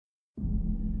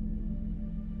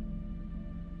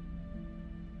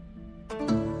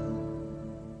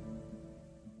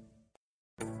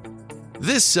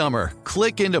This summer,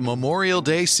 click into Memorial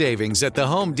Day savings at the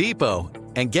Home Depot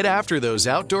and get after those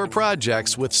outdoor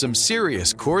projects with some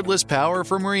serious cordless power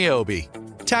from Ryobi.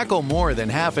 Tackle more than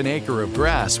half an acre of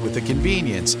grass with the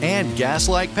convenience and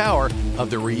gas-like power of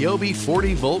the Ryobi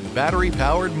 40-volt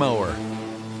battery-powered mower.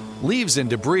 Leaves and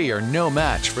debris are no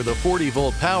match for the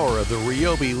 40-volt power of the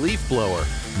Ryobi leaf blower.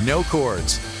 No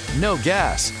cords, no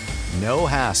gas, no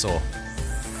hassle.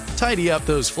 Tidy up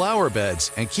those flower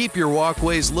beds and keep your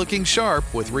walkways looking sharp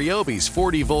with Ryobi's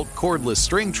 40-volt cordless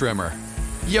string trimmer.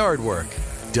 Yard work,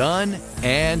 done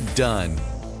and done.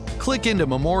 Click into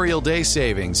Memorial Day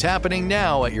savings happening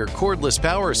now at your cordless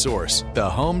power source, the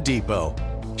Home Depot.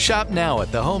 Shop now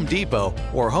at the Home Depot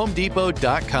or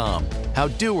HomeDepot.com. How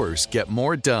doers get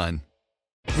more done.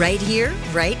 Right here,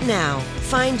 right now.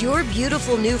 Find your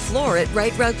beautiful new floor at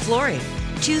Right Rug Flooring.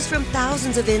 Choose from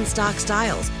thousands of in-stock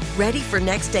styles, ready for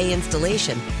next day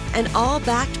installation, and all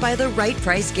backed by the right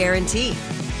price guarantee.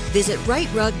 Visit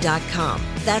rightrug.com.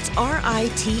 That's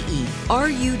RITERUG.com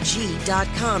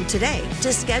today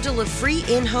to schedule a free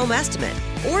in-home estimate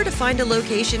or to find a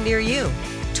location near you.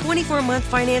 24-month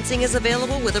financing is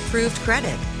available with approved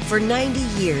credit. For 90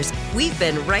 years, we've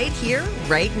been right here,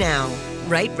 right now.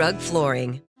 Right Rug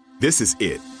Flooring. This is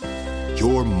it.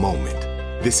 Your moment.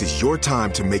 This is your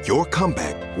time to make your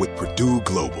comeback with Purdue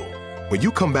Global. When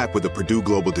you come back with a Purdue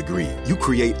Global degree, you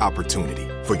create opportunity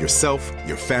for yourself,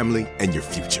 your family, and your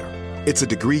future. It's a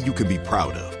degree you can be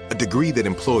proud of, a degree that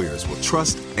employers will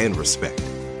trust and respect.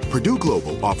 Purdue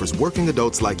Global offers working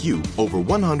adults like you over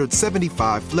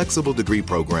 175 flexible degree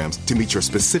programs to meet your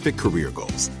specific career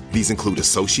goals. These include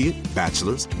associate,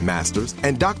 bachelor's, master's,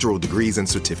 and doctoral degrees and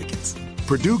certificates.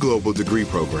 Purdue Global degree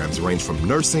programs range from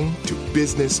nursing to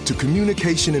business to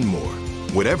communication and more.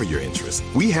 Whatever your interest,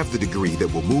 we have the degree that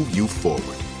will move you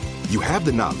forward. You have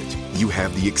the knowledge, you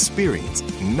have the experience.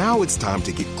 Now it's time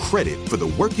to get credit for the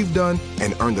work you've done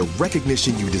and earn the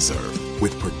recognition you deserve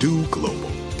with Purdue Global,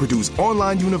 Purdue's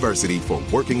online university for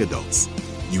working adults.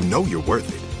 You know you're worth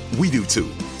it. We do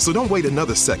too. So don't wait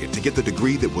another second to get the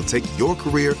degree that will take your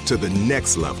career to the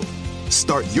next level.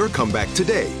 Start your comeback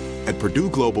today at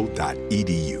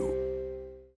purdueglobal.edu.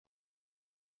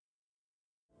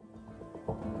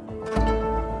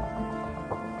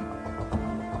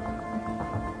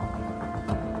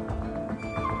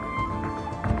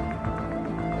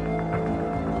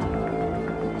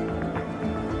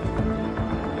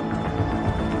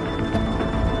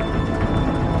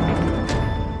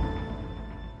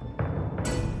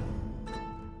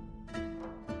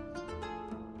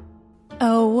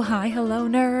 Oh, hi, hello,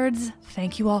 nerds.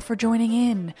 Thank you all for joining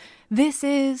in. This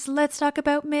is Let's Talk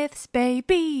About Myths,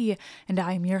 baby, and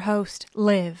I'm your host,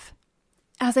 Liv.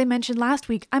 As I mentioned last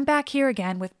week, I'm back here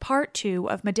again with part 2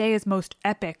 of Medea's most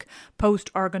epic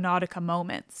post-Argonautica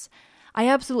moments. I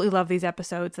absolutely love these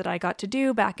episodes that I got to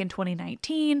do back in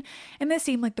 2019, and this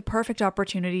seemed like the perfect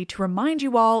opportunity to remind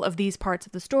you all of these parts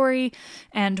of the story,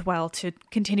 and, well, to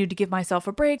continue to give myself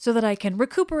a break so that I can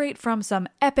recuperate from some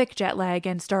epic jet lag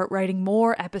and start writing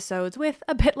more episodes with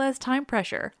a bit less time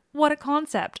pressure. What a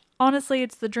concept. Honestly,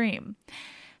 it's the dream.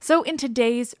 So in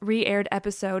today's re-aired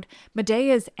episode,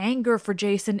 Medea's anger for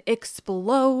Jason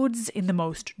explodes in the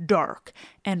most dark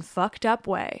and fucked up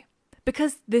way.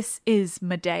 Because this is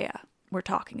Medea we're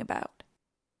talking about.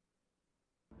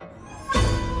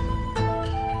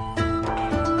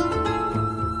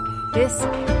 This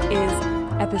is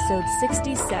episode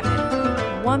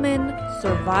 67, Woman,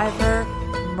 Survivor,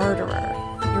 Murderer,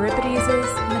 Euripides'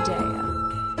 Medea.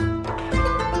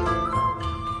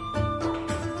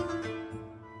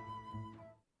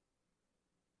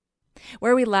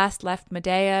 Where we last left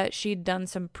Medea, she'd done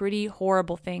some pretty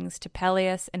horrible things to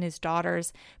Peleus and his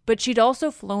daughters, but she'd also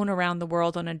flown around the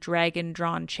world on a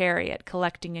dragon-drawn chariot,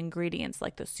 collecting ingredients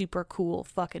like the super cool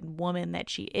fucking woman that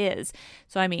she is.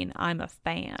 So, I mean, I'm a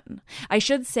fan. I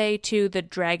should say, too, the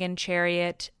dragon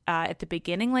chariot at the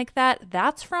beginning like that,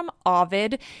 that's from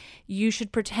Ovid. You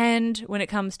should pretend, when it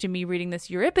comes to me reading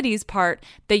this Euripides part,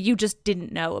 that you just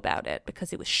didn't know about it,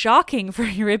 because it was shocking for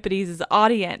Euripides'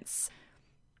 audience.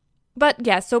 But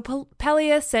yeah, so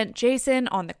Peleus sent Jason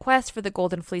on the quest for the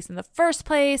Golden Fleece in the first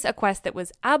place, a quest that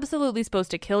was absolutely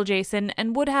supposed to kill Jason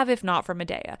and would have if not for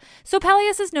Medea. So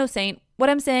Peleus is no saint. What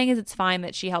I'm saying is it's fine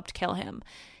that she helped kill him.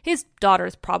 His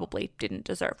daughters probably didn't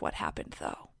deserve what happened,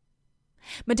 though.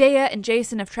 Medea and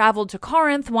Jason have traveled to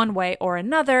Corinth one way or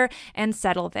another and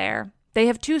settle there. They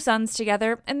have 2 sons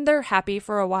together, and they're happy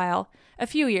for a while, a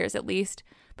few years at least,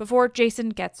 before Jason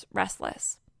gets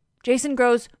restless. Jason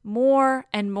grows more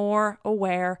and more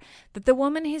aware that the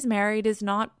woman he's married is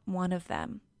not one of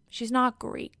them. She's not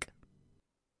Greek.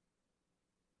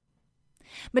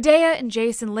 Medea and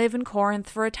Jason live in Corinth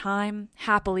for a time,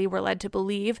 happily we're led to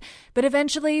believe, but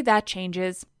eventually that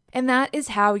changes, and that is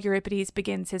how Euripides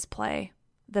begins his play,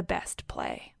 the best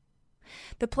play.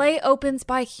 The play opens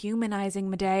by humanizing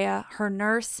Medea, her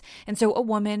nurse, and so a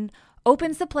woman,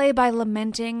 opens the play by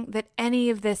lamenting that any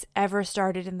of this ever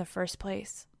started in the first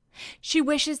place. She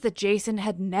wishes that Jason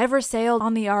had never sailed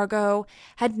on the Argo,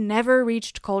 had never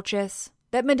reached Colchis,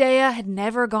 that Medea had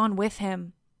never gone with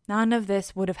him. None of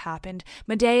this would have happened.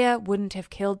 Medea wouldn't have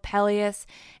killed Peleus,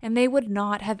 and they would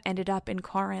not have ended up in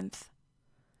Corinth.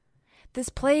 This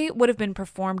play would have been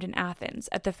performed in Athens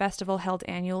at the festival held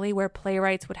annually where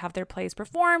playwrights would have their plays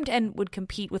performed and would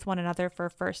compete with one another for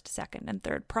first, second, and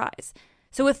third prize.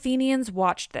 So Athenians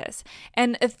watched this,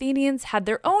 and Athenians had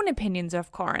their own opinions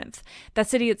of Corinth. The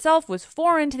city itself was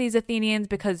foreign to these Athenians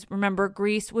because, remember,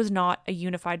 Greece was not a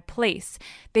unified place.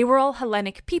 They were all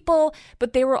Hellenic people,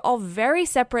 but they were all very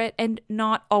separate and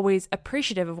not always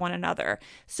appreciative of one another.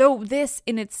 So this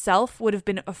in itself would have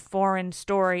been a foreign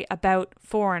story about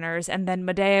foreigners, and then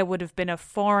Medea would have been a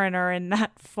foreigner in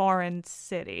that foreign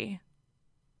city.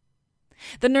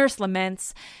 The nurse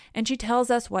laments, and she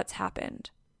tells us what's happened.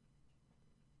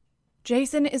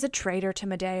 Jason is a traitor to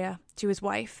Medea, to his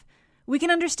wife. We can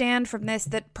understand from this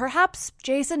that perhaps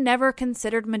Jason never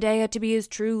considered Medea to be his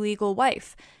true legal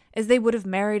wife, as they would have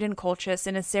married in Colchis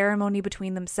in a ceremony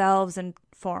between themselves and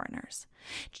foreigners.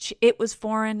 It was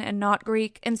foreign and not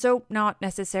Greek, and so not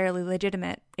necessarily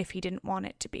legitimate if he didn't want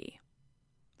it to be.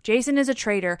 Jason is a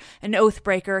traitor, an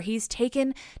oath-breaker. He's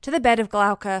taken to the bed of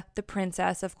Glauca, the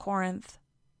princess of Corinth.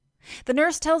 The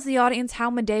nurse tells the audience how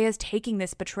Medea is taking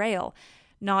this betrayal.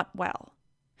 Not well.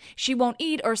 She won't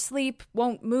eat or sleep,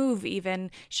 won't move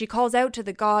even. She calls out to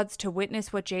the gods to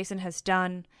witness what Jason has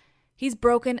done. He's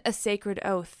broken a sacred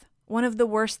oath, one of the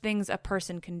worst things a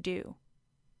person can do.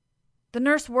 The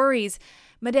nurse worries.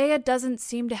 Medea doesn't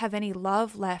seem to have any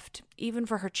love left, even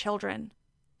for her children.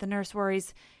 The nurse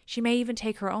worries she may even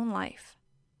take her own life.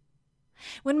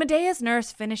 When Medea's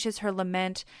nurse finishes her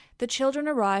lament, the children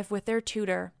arrive with their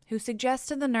tutor, who suggests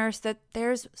to the nurse that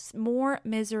there's more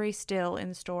misery still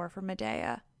in store for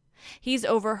Medea. He's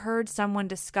overheard someone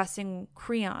discussing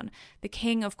Creon, the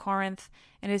king of Corinth,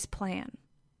 and his plan.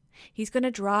 He's going to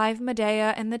drive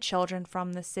Medea and the children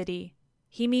from the city.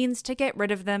 He means to get rid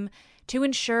of them, to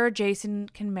ensure Jason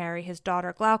can marry his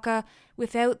daughter Glauca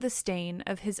without the stain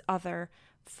of his other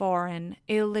foreign,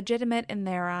 illegitimate in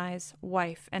their eyes,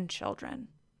 wife and children.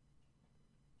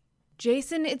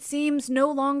 Jason, it seems,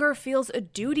 no longer feels a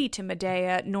duty to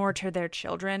Medea nor to their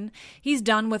children. He's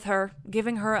done with her,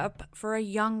 giving her up for a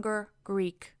younger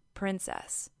Greek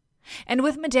princess. And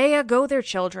with Medea go their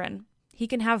children. He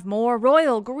can have more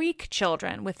royal Greek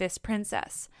children with this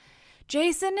princess.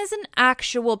 Jason is an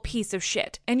actual piece of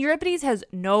shit, and Euripides has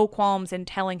no qualms in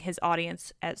telling his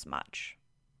audience as much.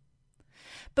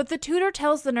 But the tutor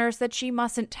tells the nurse that she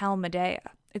mustn't tell Medea.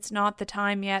 It's not the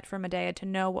time yet for Medea to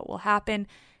know what will happen.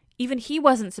 Even he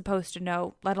wasn't supposed to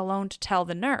know, let alone to tell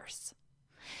the nurse.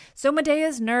 So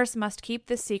Medea's nurse must keep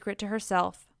this secret to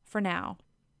herself, for now.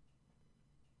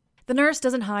 The nurse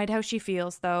doesn't hide how she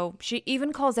feels, though. She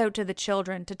even calls out to the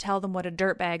children to tell them what a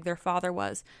dirtbag their father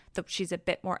was, though she's a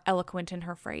bit more eloquent in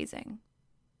her phrasing.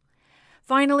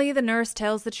 Finally, the nurse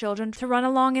tells the children to run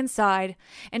along inside,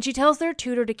 and she tells their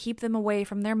tutor to keep them away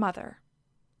from their mother.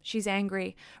 She's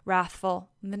angry, wrathful,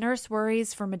 and the nurse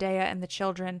worries for Medea and the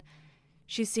children.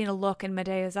 She's seen a look in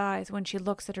Medea's eyes when she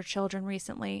looks at her children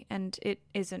recently, and it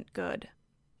isn't good.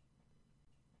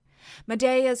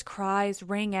 Medea's cries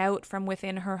ring out from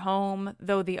within her home,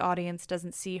 though the audience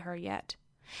doesn't see her yet.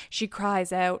 She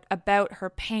cries out about her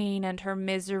pain and her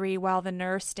misery while the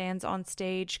nurse stands on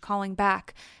stage, calling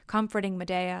back, comforting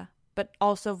Medea, but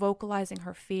also vocalizing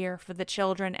her fear for the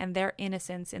children and their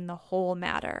innocence in the whole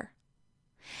matter.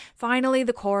 Finally,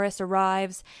 the chorus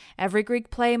arrives. Every Greek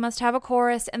play must have a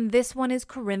chorus, and this one is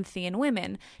Corinthian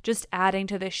women, just adding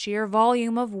to the sheer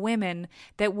volume of women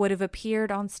that would have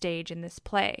appeared on stage in this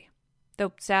play.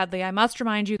 Though, sadly, I must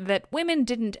remind you that women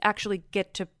didn't actually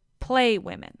get to play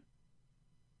women.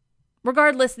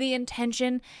 Regardless, the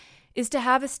intention is to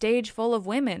have a stage full of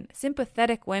women,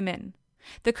 sympathetic women.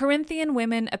 The Corinthian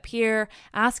women appear,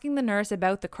 asking the nurse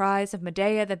about the cries of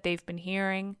Medea that they've been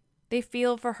hearing. They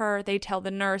feel for her, they tell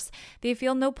the nurse. They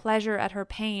feel no pleasure at her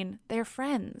pain. They're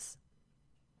friends.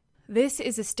 This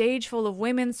is a stage full of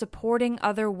women supporting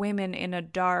other women in a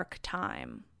dark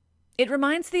time. It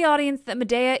reminds the audience that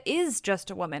Medea is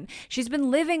just a woman. She's been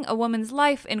living a woman's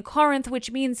life in Corinth,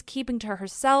 which means keeping to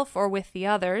herself or with the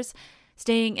others,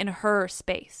 staying in her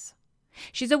space.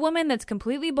 She's a woman that's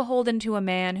completely beholden to a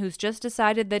man who's just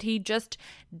decided that he just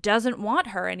doesn't want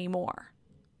her anymore.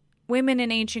 Women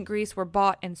in ancient Greece were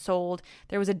bought and sold.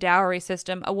 There was a dowry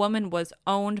system. A woman was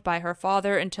owned by her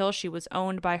father until she was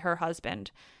owned by her husband.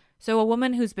 So a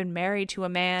woman who's been married to a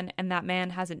man and that man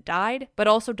hasn't died, but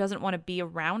also doesn't want to be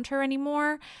around her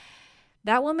anymore,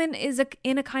 that woman is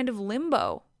in a kind of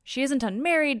limbo. She isn't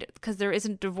unmarried because there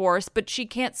isn't divorce, but she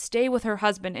can't stay with her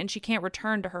husband and she can't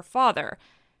return to her father.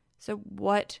 So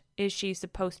what is she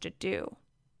supposed to do?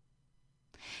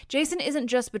 Jason isn't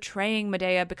just betraying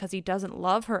Medea because he doesn't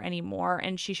love her anymore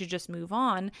and she should just move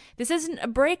on. This isn't a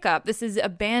breakup. This is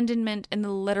abandonment in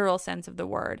the literal sense of the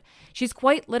word. She's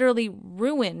quite literally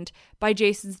ruined by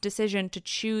Jason's decision to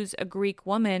choose a Greek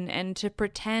woman and to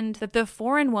pretend that the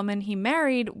foreign woman he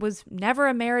married was never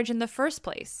a marriage in the first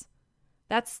place.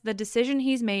 That's the decision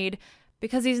he's made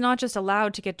because he's not just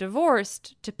allowed to get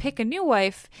divorced, to pick a new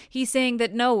wife. He's saying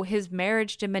that no, his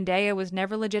marriage to Medea was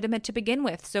never legitimate to begin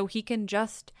with, so he can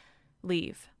just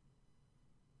leave.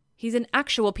 He's an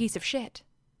actual piece of shit.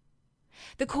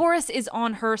 The chorus is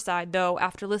on her side, though.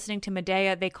 After listening to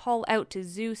Medea, they call out to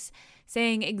Zeus,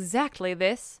 saying exactly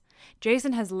this.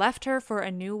 Jason has left her for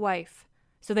a new wife,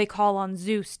 so they call on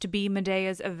Zeus to be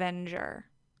Medea's avenger.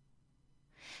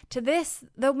 To this,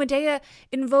 though, Medea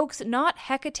invokes not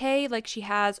Hecate like she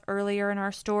has earlier in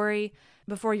our story,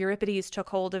 before Euripides took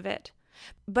hold of it,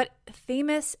 but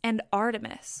Themis and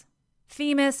Artemis.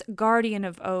 Themis, guardian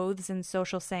of oaths and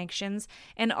social sanctions,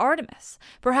 and Artemis,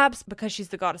 perhaps because she's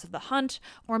the goddess of the hunt,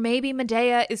 or maybe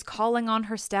Medea is calling on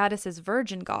her status as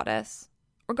virgin goddess.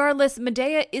 Regardless,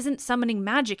 Medea isn't summoning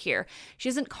magic here. She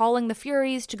isn't calling the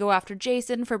Furies to go after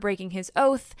Jason for breaking his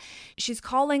oath. She's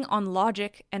calling on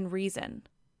logic and reason.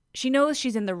 She knows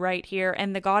she's in the right here,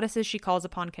 and the goddesses she calls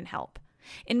upon can help.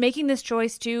 In making this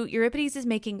choice, too, Euripides is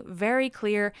making very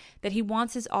clear that he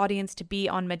wants his audience to be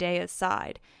on Medea's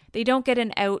side. They don't get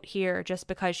an out here just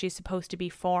because she's supposed to be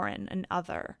foreign and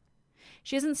other.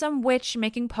 She isn't some witch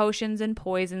making potions and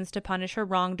poisons to punish her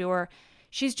wrongdoer.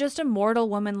 She's just a mortal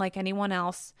woman like anyone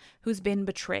else who's been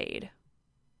betrayed.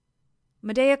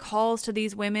 Medea calls to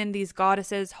these women, these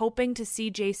goddesses, hoping to see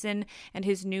Jason and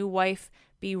his new wife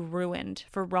be ruined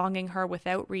for wronging her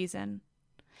without reason.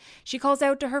 She calls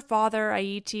out to her father,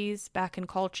 Aeetes, back in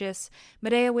Colchis.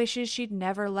 Medea wishes she'd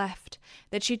never left,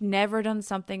 that she'd never done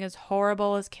something as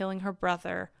horrible as killing her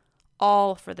brother,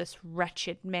 all for this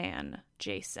wretched man,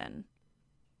 Jason.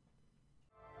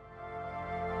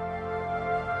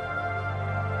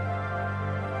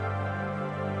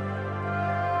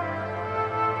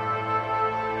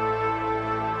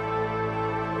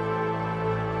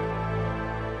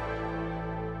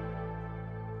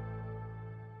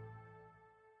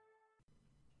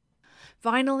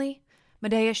 Finally,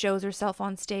 Medea shows herself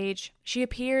on stage. She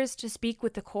appears to speak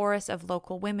with the chorus of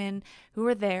local women who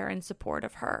are there in support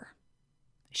of her.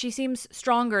 She seems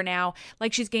stronger now,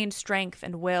 like she's gained strength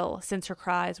and will since her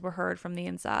cries were heard from the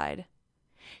inside.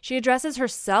 She addresses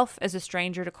herself as a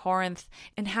stranger to Corinth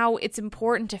and how it's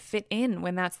important to fit in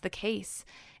when that's the case.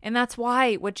 And that's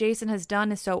why what Jason has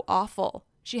done is so awful.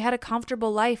 She had a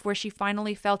comfortable life where she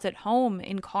finally felt at home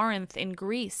in Corinth, in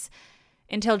Greece,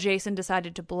 until Jason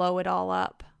decided to blow it all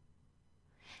up.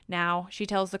 Now, she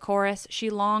tells the chorus, she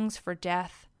longs for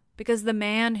death because the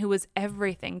man who was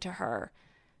everything to her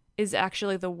is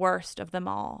actually the worst of them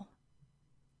all.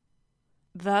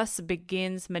 Thus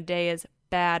begins Medea's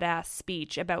badass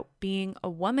speech about being a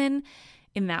woman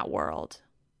in that world.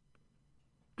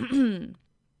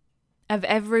 Of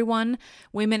everyone,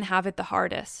 women have it the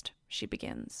hardest, she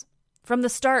begins. From the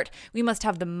start, we must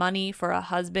have the money for a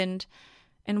husband.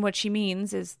 And what she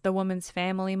means is the woman's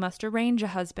family must arrange a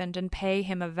husband and pay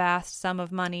him a vast sum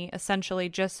of money, essentially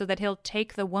just so that he'll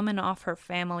take the woman off her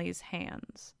family's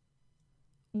hands.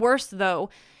 Worse, though,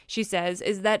 she says,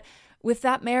 is that with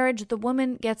that marriage, the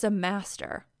woman gets a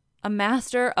master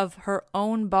of her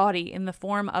own body in the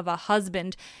form of a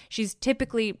husband she's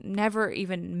typically never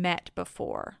even met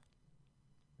before.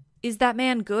 Is that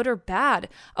man good or bad?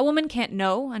 A woman can't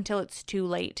know until it's too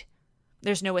late.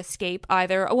 There's no escape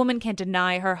either. A woman can't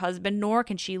deny her husband, nor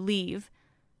can she leave.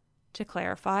 To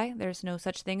clarify, there's no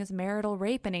such thing as marital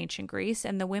rape in ancient Greece,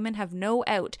 and the women have no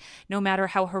out, no matter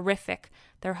how horrific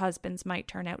their husbands might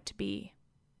turn out to be.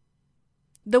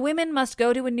 The women must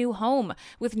go to a new home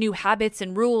with new habits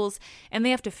and rules, and they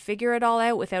have to figure it all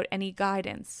out without any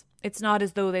guidance. It's not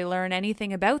as though they learn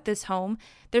anything about this home.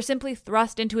 They're simply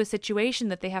thrust into a situation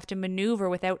that they have to maneuver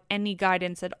without any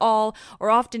guidance at all,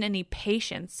 or often any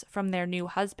patience from their new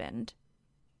husband.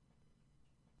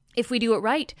 If we do it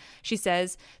right, she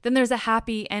says, then there's a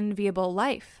happy, enviable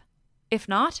life. If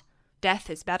not, death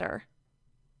is better.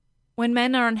 When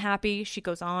men are unhappy, she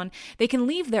goes on, they can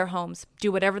leave their homes,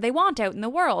 do whatever they want out in the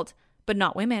world, but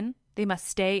not women. They must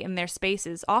stay in their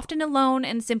spaces, often alone,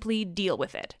 and simply deal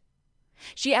with it.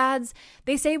 She adds,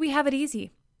 they say we have it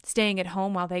easy, staying at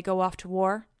home while they go off to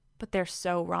war, but they're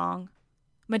so wrong.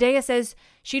 Medea says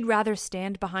she'd rather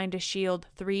stand behind a shield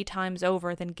 3 times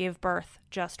over than give birth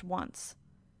just once.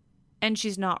 And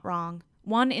she's not wrong.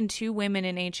 1 in 2 women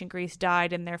in ancient Greece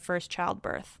died in their first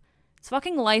childbirth. It's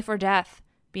fucking life or death,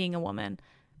 being a woman,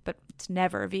 but it's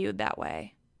never viewed that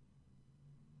way.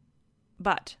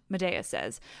 But, Medea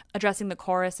says, addressing the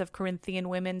chorus of Corinthian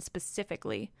women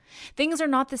specifically, things are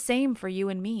not the same for you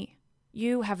and me.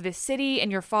 You have this city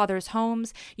and your father's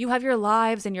homes. You have your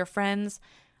lives and your friends.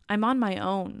 I'm on my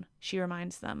own, she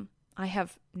reminds them. I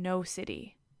have no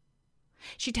city.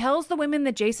 She tells the women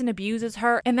that Jason abuses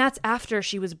her, and that's after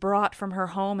she was brought from her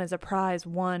home as a prize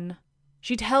won.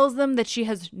 She tells them that she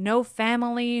has no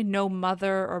family, no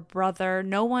mother or brother,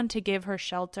 no one to give her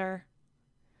shelter.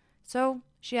 So,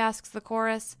 she asks the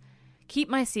chorus, keep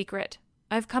my secret.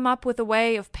 I've come up with a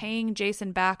way of paying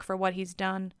Jason back for what he's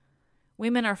done.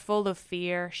 Women are full of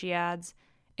fear, she adds,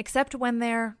 except when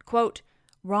they're, quote,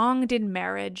 wronged in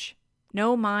marriage.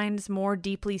 No minds more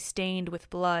deeply stained with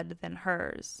blood than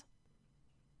hers.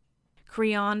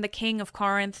 Creon, the king of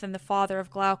Corinth and the father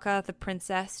of Glauca, the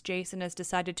princess Jason has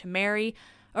decided to marry,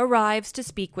 arrives to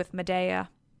speak with Medea.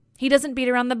 He doesn't beat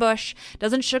around the bush,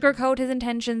 doesn't sugarcoat his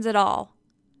intentions at all.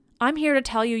 I'm here to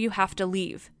tell you you have to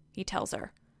leave, he tells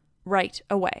her. Right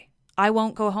away. I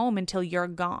won't go home until you're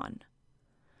gone.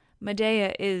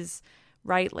 Medea is,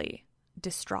 rightly,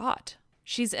 distraught.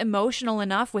 She's emotional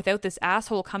enough without this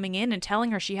asshole coming in and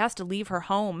telling her she has to leave her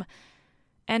home.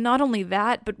 And not only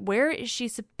that, but where is she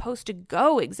supposed to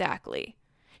go exactly?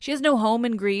 She has no home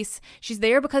in Greece. She's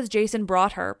there because Jason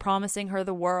brought her, promising her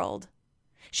the world.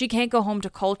 She can't go home to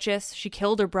Colchis. She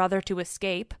killed her brother to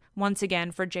escape, once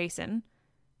again for Jason.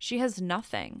 She has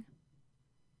nothing.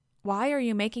 Why are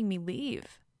you making me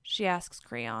leave? She asks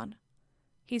Creon.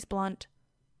 He's blunt.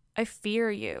 I fear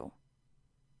you.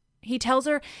 He tells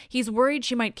her he's worried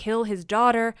she might kill his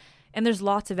daughter, and there's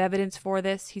lots of evidence for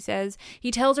this, he says.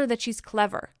 He tells her that she's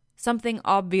clever, something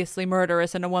obviously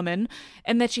murderous in a woman,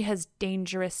 and that she has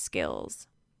dangerous skills.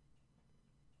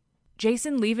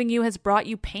 Jason leaving you has brought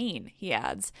you pain, he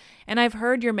adds, and I've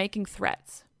heard you're making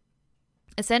threats.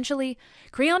 Essentially,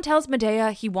 Creon tells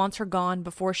Medea he wants her gone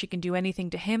before she can do anything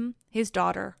to him, his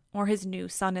daughter, or his new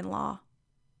son-in-law.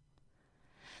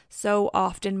 So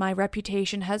often my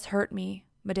reputation has hurt me,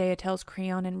 Medea tells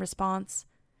Creon in response.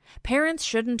 Parents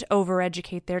shouldn't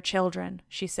overeducate their children,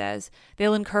 she says.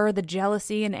 They'll incur the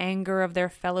jealousy and anger of their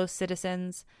fellow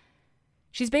citizens.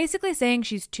 She's basically saying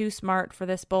she's too smart for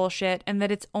this bullshit and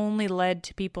that it's only led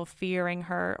to people fearing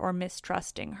her or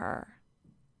mistrusting her.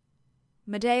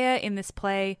 Medea in this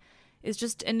play is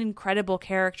just an incredible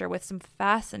character with some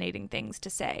fascinating things to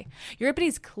say.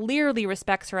 Euripides clearly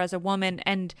respects her as a woman,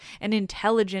 and an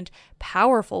intelligent,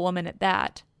 powerful woman at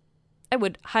that. I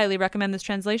would highly recommend this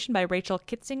translation by Rachel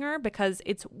Kitzinger because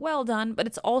it's well done, but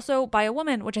it's also by a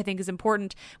woman, which I think is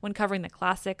important when covering the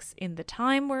classics in the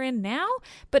time we're in now,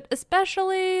 but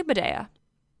especially Medea.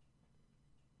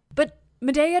 But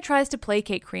Medea tries to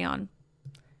placate Creon.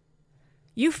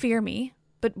 You fear me,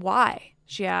 but why?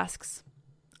 She asks.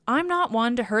 I'm not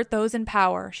one to hurt those in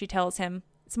power, she tells him.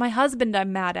 It's my husband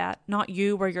I'm mad at, not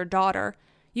you or your daughter.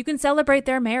 You can celebrate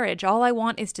their marriage. All I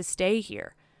want is to stay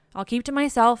here. I'll keep to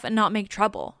myself and not make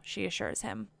trouble, she assures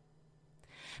him.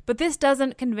 But this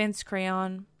doesn't convince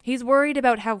Creon. He's worried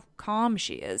about how calm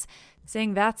she is,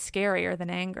 saying that's scarier than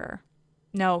anger.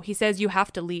 No, he says you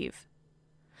have to leave.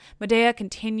 Medea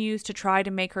continues to try to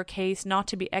make her case not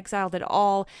to be exiled at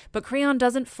all, but Creon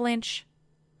doesn't flinch.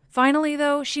 Finally,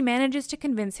 though, she manages to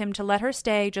convince him to let her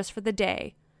stay just for the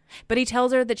day, but he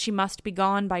tells her that she must be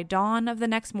gone by dawn of the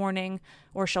next morning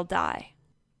or she'll die.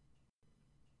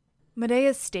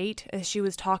 Medea's state as she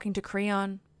was talking to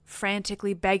Creon,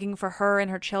 frantically begging for her and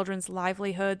her children's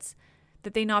livelihoods,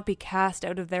 that they not be cast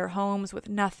out of their homes with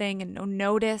nothing and no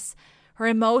notice, her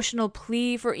emotional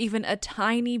plea for even a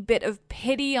tiny bit of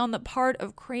pity on the part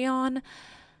of Creon,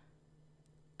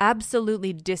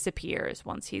 absolutely disappears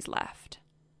once he's left.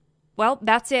 Well,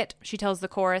 that's it, she tells the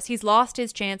chorus. He's lost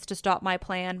his chance to stop my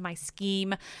plan, my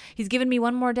scheme. He's given me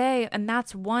one more day, and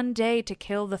that's one day to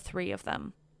kill the 3 of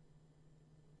them.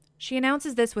 She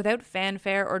announces this without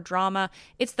fanfare or drama.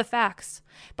 It's the facts.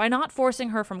 By not forcing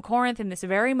her from Corinth in this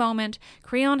very moment,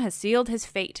 Creon has sealed his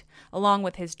fate, along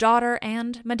with his daughter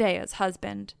and Medea's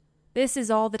husband. This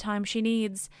is all the time she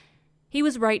needs. He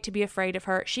was right to be afraid of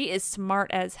her. She is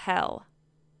smart as hell.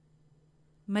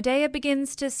 Medea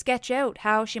begins to sketch out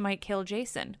how she might kill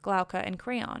Jason, Glauca, and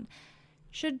Creon.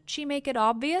 Should she make it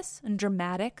obvious and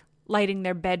dramatic, lighting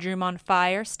their bedroom on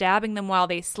fire, stabbing them while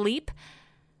they sleep.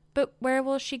 But where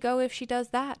will she go if she does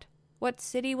that? What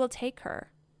city will take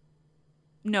her?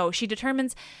 No, she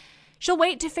determines she'll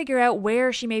wait to figure out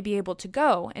where she may be able to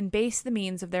go and base the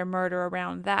means of their murder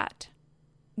around that.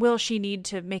 Will she need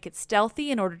to make it stealthy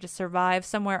in order to survive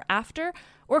somewhere after,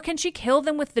 or can she kill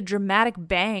them with the dramatic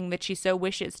bang that she so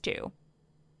wishes to?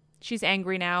 She's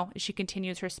angry now as she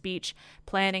continues her speech,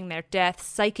 planning their death,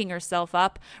 psyching herself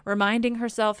up, reminding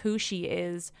herself who she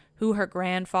is, who her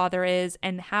grandfather is,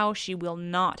 and how she will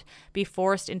not be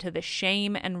forced into the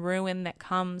shame and ruin that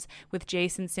comes with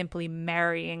Jason simply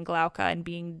marrying Glauca and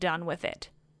being done with it.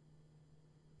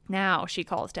 Now she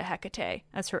calls to Hecate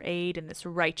as her aid in this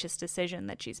righteous decision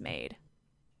that she's made.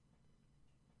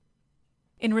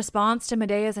 In response to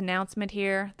Medea's announcement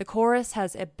here, the chorus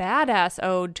has a badass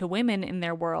ode to women in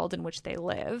their world in which they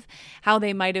live, how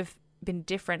they might have been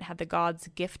different had the gods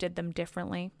gifted them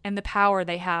differently, and the power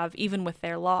they have even with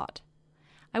their lot.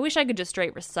 I wish I could just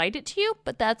straight recite it to you,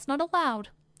 but that's not allowed,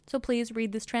 so please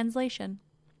read this translation.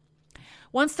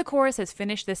 Once the chorus has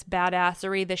finished this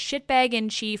badassery, the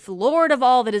shitbag-in-chief, lord of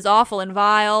all that is awful and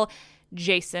vile,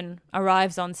 Jason,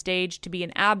 arrives on stage to be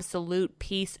an absolute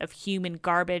piece of human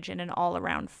garbage and an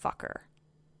all-around fucker.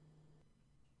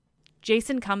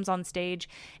 Jason comes on stage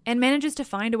and manages to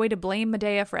find a way to blame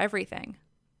Medea for everything.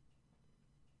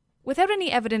 Without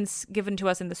any evidence given to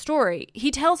us in the story, he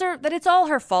tells her that it's all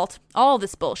her fault, all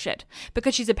this bullshit,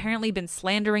 because she's apparently been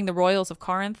slandering the royals of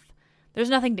Corinth. There's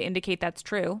nothing to indicate that's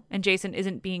true, and Jason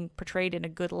isn't being portrayed in a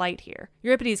good light here.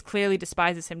 Euripides clearly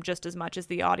despises him just as much as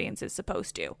the audience is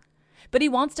supposed to. But he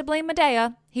wants to blame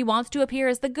Medea. He wants to appear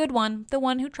as the good one, the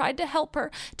one who tried to help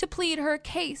her, to plead her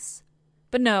case.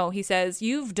 But no, he says,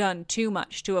 you've done too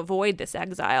much to avoid this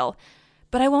exile.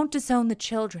 But I won't disown the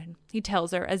children, he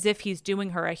tells her, as if he's doing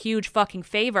her a huge fucking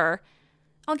favor.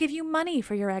 I'll give you money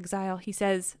for your exile, he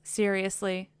says,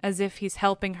 seriously, as if he's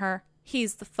helping her.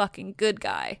 He's the fucking good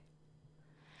guy.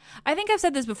 I think I've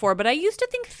said this before, but I used to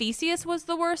think Theseus was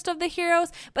the worst of the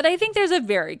heroes, but I think there's a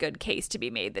very good case to be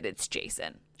made that it's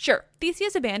Jason. Sure,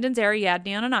 Theseus abandons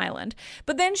Ariadne on an island,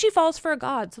 but then she falls for a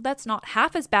god, so that's not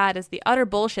half as bad as the utter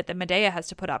bullshit that Medea has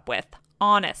to put up with,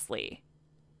 honestly.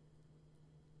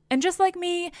 And just like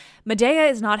me, Medea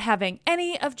is not having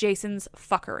any of Jason's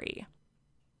fuckery.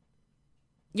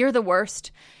 You're the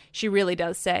worst, she really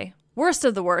does say. Worst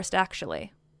of the worst,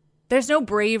 actually. There's no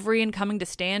bravery in coming to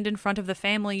stand in front of the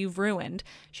family you've ruined,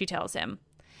 she tells him.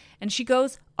 And she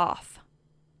goes off.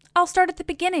 I'll start at the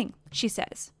beginning, she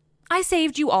says. I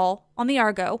saved you all on the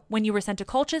Argo when you were sent to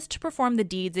Colchis to perform the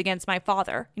deeds against my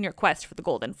father in your quest for the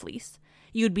Golden Fleece.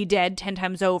 You'd be dead 10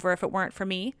 times over if it weren't for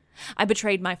me. I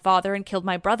betrayed my father and killed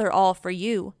my brother all for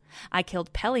you. I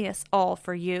killed Peleus all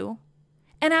for you.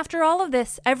 And after all of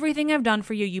this, everything I've done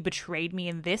for you, you betrayed me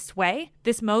in this way,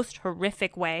 this most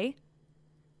horrific way.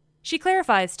 She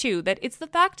clarifies, too, that it's the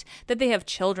fact that they have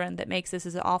children that makes this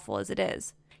as awful as it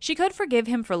is. She could forgive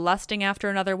him for lusting after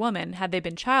another woman had they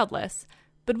been childless,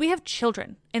 but we have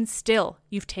children, and still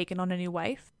you've taken on a new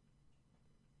wife?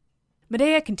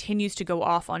 Medea continues to go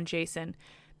off on Jason,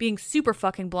 being super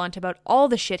fucking blunt about all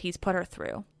the shit he's put her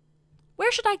through.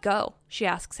 Where should I go? She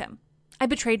asks him. I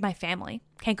betrayed my family.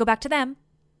 Can't go back to them.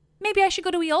 Maybe I should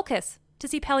go to Iolcus to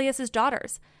see Peleus'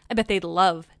 daughters. I bet they'd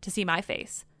love to see my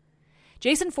face.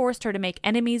 Jason forced her to make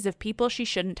enemies of people she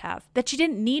shouldn't have, that she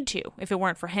didn't need to if it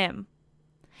weren't for him.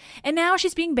 And now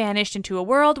she's being banished into a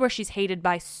world where she's hated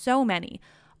by so many,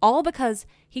 all because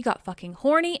he got fucking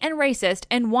horny and racist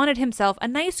and wanted himself a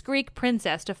nice Greek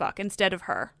princess to fuck instead of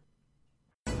her.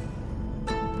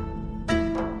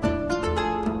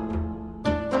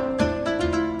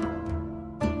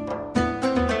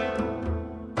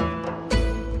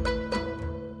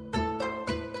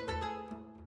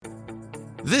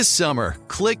 This summer,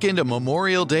 click into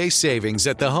Memorial Day savings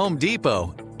at the Home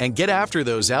Depot and get after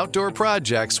those outdoor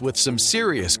projects with some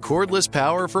serious cordless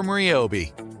power from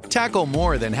Ryobi. Tackle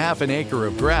more than half an acre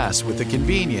of grass with the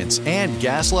convenience and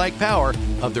gas-like power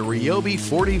of the Ryobi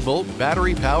 40-volt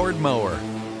battery-powered mower.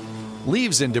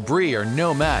 Leaves and debris are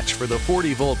no match for the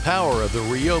 40-volt power of the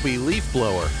Ryobi leaf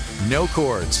blower. No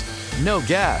cords, no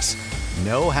gas,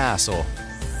 no hassle.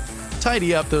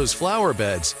 Tidy up those flower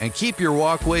beds and keep your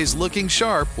walkways looking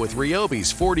sharp with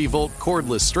Ryobi's 40-volt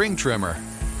cordless string trimmer.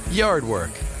 Yard work,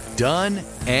 done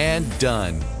and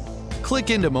done.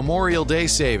 Click into Memorial Day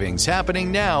savings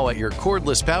happening now at your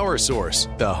cordless power source,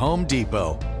 the Home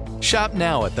Depot. Shop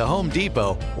now at the Home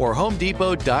Depot or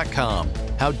HomeDepot.com.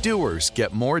 How doers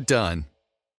get more done.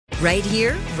 Right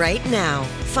here, right now.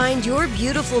 Find your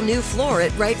beautiful new floor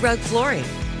at Right Rug Flooring.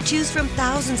 Choose from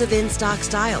thousands of in-stock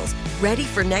styles, ready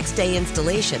for next day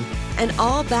installation, and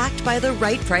all backed by the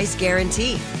right price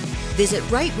guarantee. Visit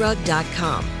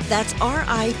rightrug.com. That's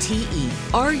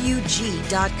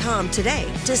RITERUG.com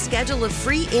today to schedule a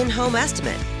free in-home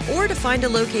estimate or to find a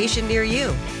location near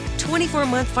you.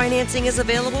 24-month financing is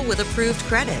available with approved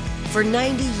credit. For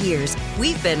 90 years,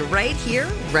 we've been right here,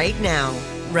 right now.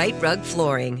 Right Rug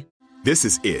Flooring. This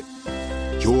is it.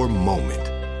 Your moment.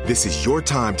 This is your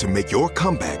time to make your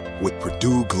comeback with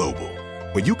Purdue Global.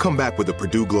 When you come back with a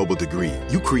Purdue Global degree,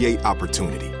 you create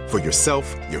opportunity for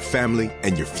yourself, your family,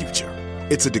 and your future.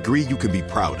 It's a degree you can be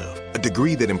proud of, a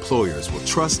degree that employers will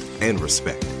trust and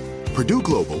respect. Purdue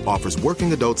Global offers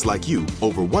working adults like you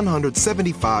over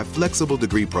 175 flexible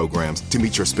degree programs to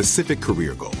meet your specific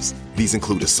career goals. These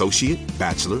include associate,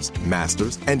 bachelor's,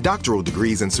 master's, and doctoral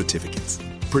degrees and certificates.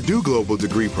 Purdue Global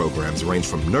degree programs range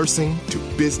from nursing to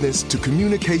business to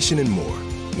communication and more.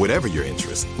 Whatever your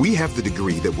interest, we have the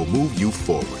degree that will move you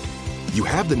forward. You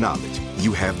have the knowledge,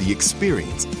 you have the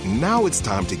experience. Now it's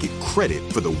time to get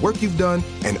credit for the work you've done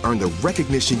and earn the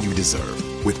recognition you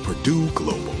deserve with Purdue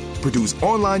Global, Purdue's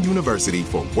online university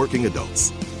for working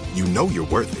adults. You know you're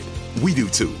worth it. We do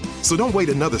too. So don't wait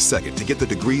another second to get the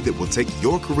degree that will take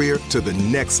your career to the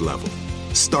next level.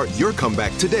 Start your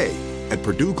comeback today at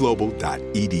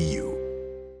purdueglobal.edu.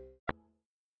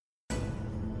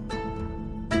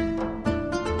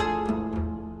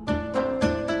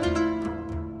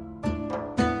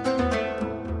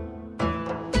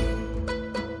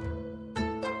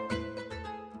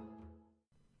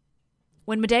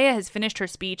 When Medea has finished her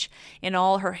speech in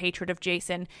all her hatred of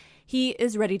Jason, he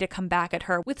is ready to come back at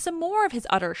her with some more of his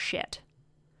utter shit.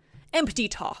 Empty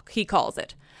talk, he calls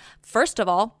it. First of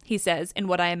all, he says, in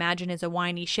what I imagine is a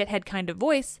whiny shithead kind of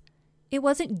voice, it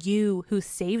wasn't you who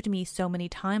saved me so many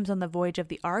times on the voyage of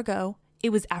the Argo. It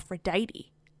was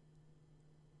Aphrodite.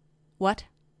 What?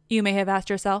 You may have asked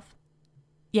yourself.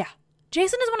 Yeah.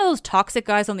 Jason is one of those toxic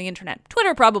guys on the internet,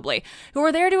 Twitter probably, who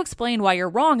are there to explain why you're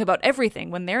wrong about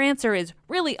everything when their answer is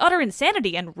really utter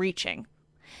insanity and reaching.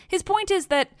 His point is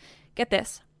that, get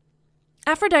this,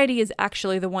 Aphrodite is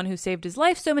actually the one who saved his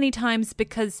life so many times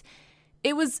because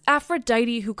it was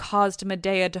Aphrodite who caused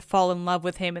Medea to fall in love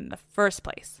with him in the first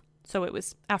place. So it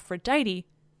was Aphrodite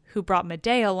who brought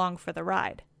Medea along for the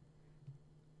ride.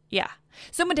 Yeah.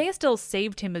 So Medea still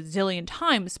saved him a zillion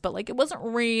times, but it wasn't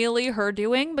really her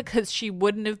doing because she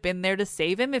wouldn't have been there to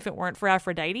save him if it weren't for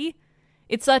Aphrodite.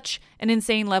 It's such an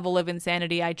insane level of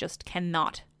insanity I just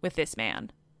cannot with this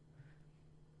man.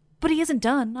 But he isn't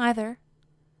done either.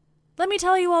 Let me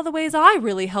tell you all the ways I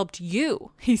really helped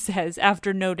you, he says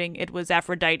after noting it was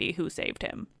Aphrodite who saved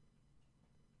him.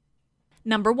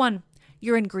 Number 1.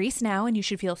 You're in Greece now, and you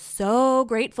should feel so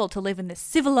grateful to live in this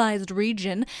civilized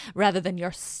region rather than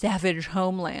your savage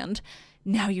homeland.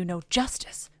 Now you know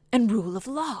justice and rule of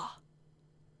law.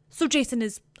 So Jason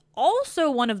is also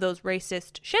one of those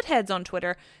racist shitheads on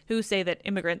Twitter who say that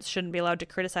immigrants shouldn't be allowed to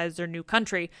criticize their new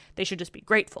country. They should just be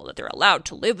grateful that they're allowed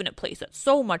to live in a place that's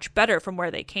so much better from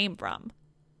where they came from.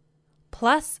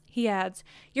 Plus, he adds,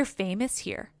 you're famous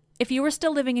here. If you were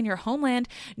still living in your homeland,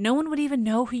 no one would even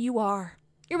know who you are.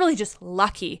 You're really just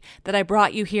lucky that I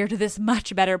brought you here to this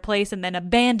much better place and then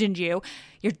abandoned you.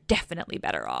 You're definitely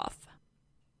better off.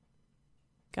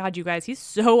 God, you guys, he's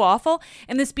so awful.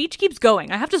 And the speech keeps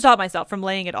going. I have to stop myself from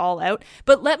laying it all out.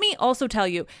 But let me also tell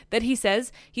you that he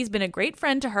says he's been a great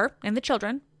friend to her and the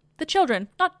children. The children,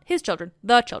 not his children,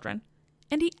 the children.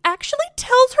 And he actually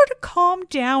tells her to calm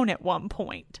down at one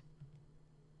point.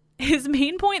 His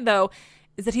main point, though,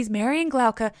 is that he's marrying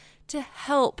Glauca to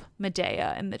help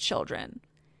Medea and the children.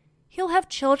 He'll have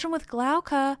children with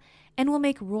Glauca and will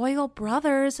make royal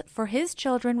brothers for his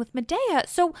children with Medea.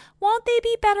 So won't they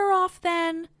be better off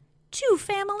than 2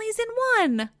 families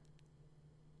in one?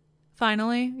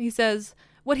 Finally, he says,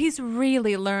 what he's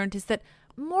really learned is that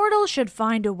mortals should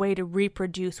find a way to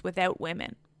reproduce without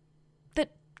women.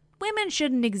 That women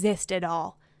shouldn't exist at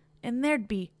all, and there'd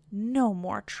be no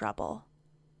more trouble.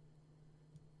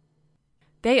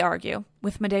 They argue,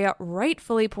 with Medea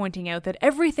rightfully pointing out that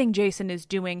everything Jason is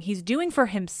doing, he's doing for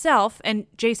himself, and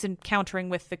Jason countering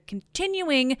with the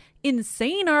continuing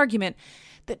insane argument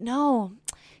that no,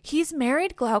 he's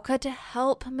married Glauca to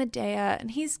help Medea,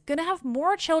 and he's gonna have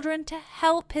more children to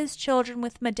help his children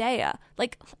with Medea.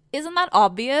 Isn't that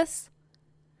obvious?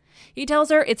 He tells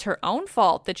her it's her own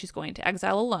fault that she's going to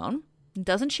exile alone.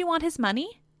 Doesn't she want his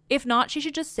money? If not, she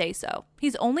should just say so.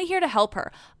 He's only here to help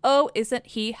her. Oh, isn't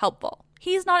he helpful?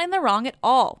 He's not in the wrong at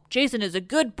all. Jason is a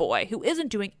good boy who isn't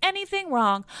doing anything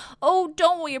wrong. Oh,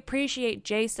 don't we appreciate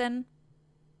Jason?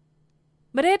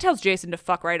 Medea tells Jason to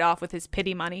fuck right off with his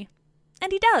pity money.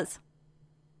 And he does.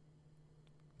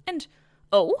 And,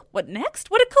 oh, what next?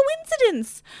 What a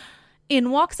coincidence! In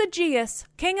walks Aegeus,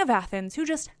 king of Athens, who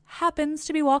just happens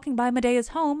to be walking by Medea's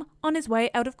home on his way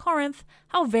out of Corinth.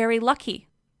 How very lucky.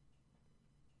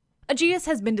 Aegeus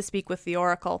has been to speak with the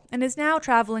oracle, and is now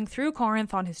traveling through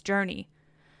Corinth on his journey.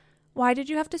 Why did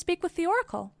you have to speak with the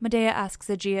oracle? Medea asks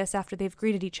Aegeus after they've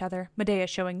greeted each other, Medea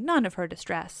showing none of her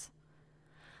distress.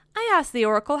 I asked the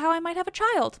oracle how I might have a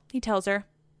child, he tells her.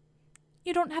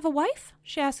 You don't have a wife?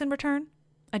 She asks in return.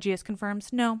 Aegeus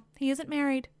confirms, no, he isn't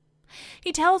married.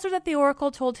 He tells her that the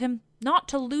oracle told him not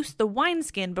to loose the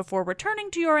wineskin before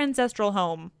returning to your ancestral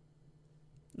home.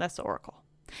 That's the oracle.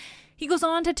 He goes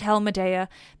on to tell Medea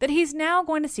that he's now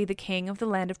going to see the king of the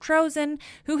land of Troezen,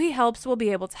 who he hopes will be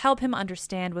able to help him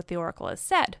understand what the oracle has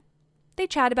said. They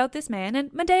chat about this man,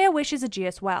 and Medea wishes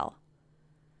Aegeus well.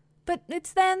 But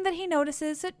it's then that he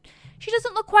notices that she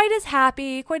doesn't look quite as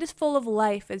happy, quite as full of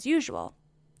life as usual.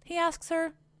 He asks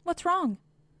her, what's wrong?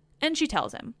 And she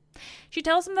tells him. She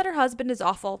tells him that her husband is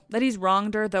awful, that he's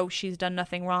wronged her though she's done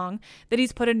nothing wrong, that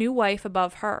he's put a new wife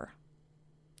above her.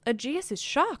 Aegeus is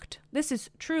shocked. This is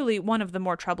truly one of the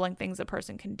more troubling things a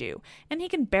person can do, and he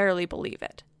can barely believe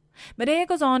it. Medea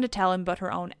goes on to tell him about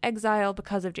her own exile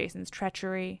because of Jason's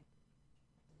treachery.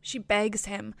 She begs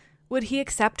him, would he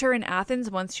accept her in Athens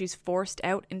once she's forced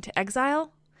out into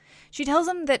exile? She tells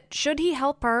him that should he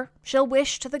help her, she'll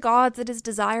wish to the gods that his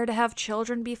desire to have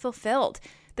children be fulfilled,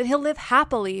 that he'll live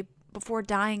happily before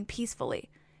dying peacefully.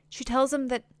 She tells him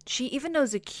that she even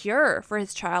knows a cure for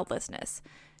his childlessness.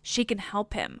 She can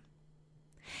help him.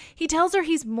 He tells her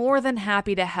he's more than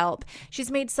happy to help.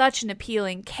 She's made such an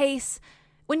appealing case.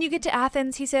 When you get to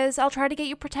Athens, he says, I'll try to get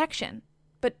you protection.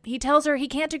 But he tells her he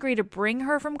can't agree to bring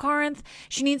her from Corinth.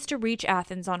 She needs to reach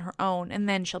Athens on her own, and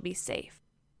then she'll be safe.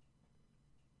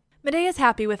 Medea's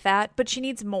happy with that, but she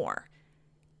needs more.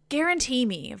 Guarantee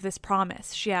me of this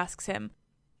promise, she asks him.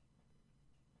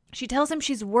 She tells him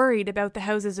she's worried about the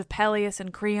houses of Peleus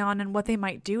and Creon and what they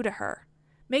might do to her.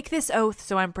 Make this oath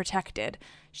so I'm protected,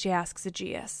 she asks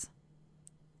Aegeus.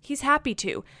 He's happy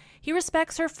to. He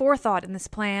respects her forethought in this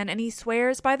plan, and he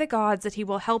swears by the gods that he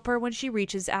will help her when she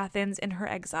reaches Athens in her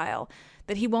exile,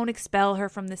 that he won't expel her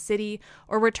from the city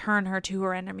or return her to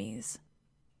her enemies.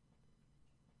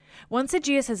 Once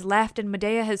Aegeus has left and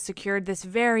Medea has secured this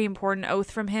very important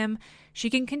oath from him, she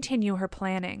can continue her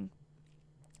planning.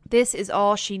 This is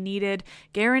all she needed,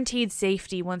 guaranteed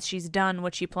safety once she's done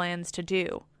what she plans to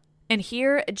do. And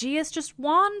here, Aegeus just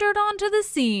wandered onto the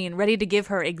scene, ready to give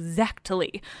her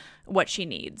exactly what she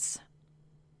needs.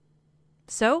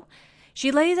 So,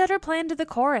 she lays out her plan to the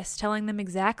chorus, telling them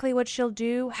exactly what she'll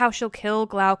do, how she'll kill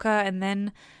Glauca, and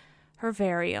then her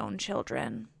very own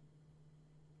children.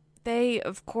 They,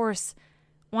 of course,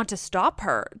 want to stop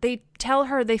her. They tell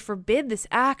her they forbid this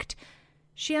act.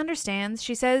 She understands.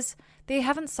 She says they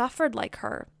haven't suffered like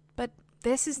her, but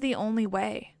this is the only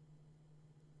way.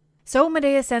 So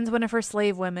Medea sends one of her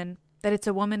slave women, that it's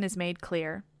a woman is made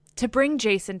clear, to bring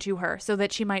Jason to her so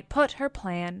that she might put her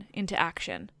plan into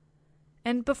action.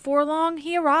 And before long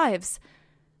he arrives.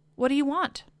 What do you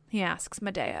want? He asks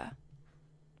Medea.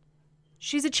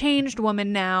 She's a changed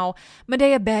woman now.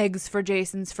 Medea begs for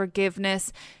Jason's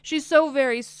forgiveness. She's so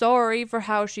very sorry for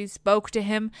how she spoke to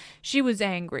him. She was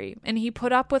angry, and he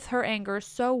put up with her anger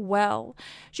so well.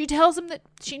 She tells him that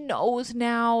she knows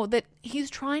now that he's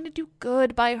trying to do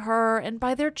good by her and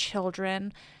by their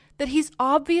children, that he's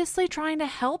obviously trying to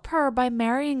help her by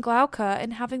marrying Glauca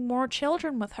and having more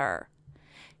children with her.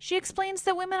 She explains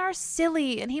that women are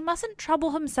silly and he mustn't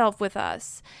trouble himself with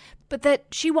us, but that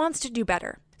she wants to do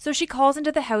better. So she calls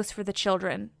into the house for the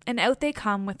children, and out they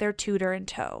come with their tutor in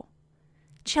tow.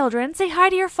 Children, say hi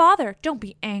to your father. Don't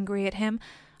be angry at him.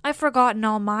 I've forgotten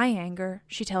all my anger,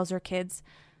 she tells her kids.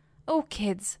 Oh,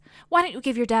 kids, why don't you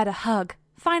give your dad a hug?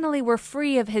 Finally, we're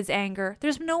free of his anger.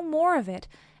 There's no more of it.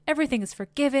 Everything is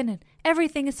forgiven and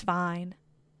everything is fine.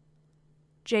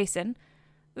 Jason,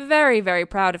 very, very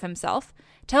proud of himself,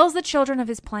 tells the children of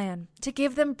his plan to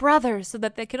give them brothers so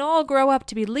that they can all grow up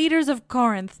to be leaders of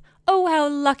Corinth. Oh, how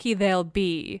lucky they'll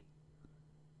be.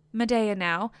 Medea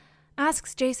now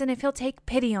asks Jason if he'll take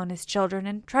pity on his children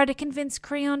and try to convince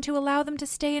Creon to allow them to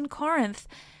stay in Corinth,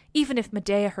 even if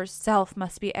Medea herself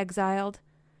must be exiled.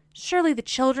 Surely the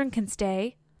children can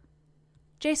stay.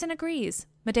 Jason agrees.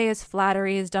 Medea's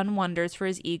flattery has done wonders for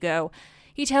his ego.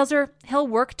 He tells her he'll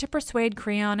work to persuade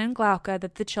Creon and Glauca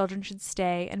that the children should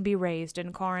stay and be raised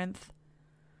in Corinth.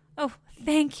 Oh,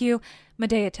 thank you,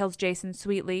 Medea tells Jason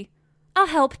sweetly. I'll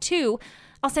help too.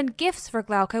 I'll send gifts for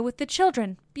Glauca with the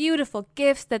children, beautiful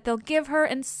gifts that they'll give her,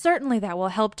 and certainly that will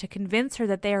help to convince her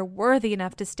that they are worthy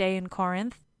enough to stay in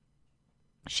Corinth.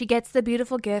 She gets the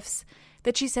beautiful gifts.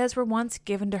 that she says were once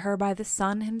given to her by the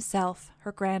sun himself,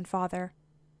 her grandfather.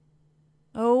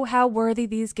 Oh, how worthy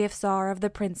these gifts are of the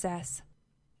princess.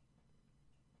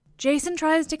 Jason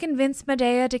tries to convince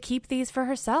Medea to keep these for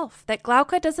herself, that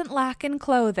Glauca doesn't lack in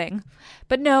clothing.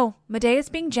 But no, Medea's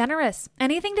being generous.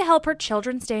 Anything to help her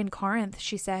children stay in Corinth,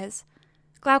 she says.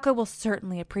 Glauca will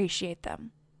certainly appreciate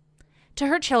them. To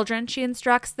her children, she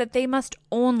instructs that they must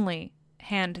only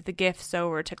hand the gifts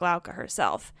over to Glauca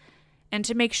herself, and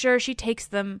to make sure she takes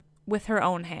them with her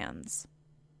own hands.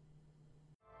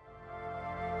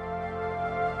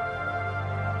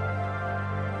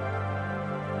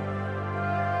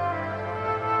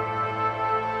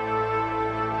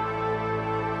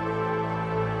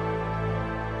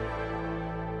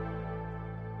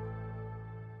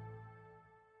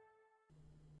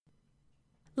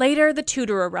 Later, the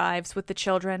tutor arrives with the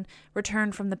children,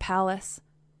 returned from the palace.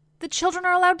 The children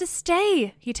are allowed to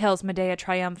stay, he tells Medea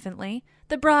triumphantly.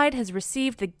 The bride has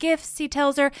received the gifts, he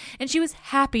tells her, and she was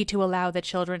happy to allow the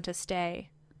children to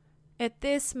stay. At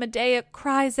this, Medea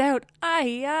cries out,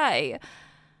 "Ai, ai!"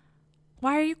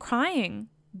 "Why are you crying?"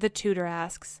 the tutor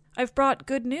asks. "I've brought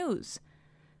good news."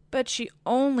 But she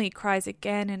only cries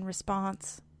again in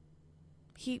response.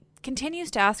 He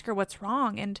continues to ask her what's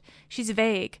wrong, and she's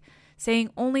vague,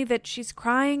 saying only that she's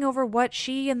crying over what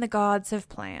she and the gods have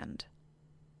planned.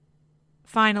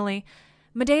 Finally,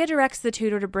 Medea directs the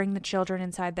tutor to bring the children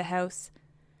inside the house.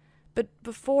 But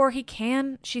before he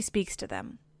can, she speaks to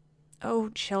them. "Oh,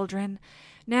 children,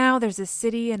 now there's a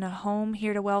city and a home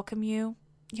here to welcome you.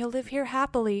 You'll live here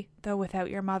happily, though without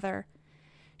your mother."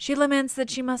 She laments that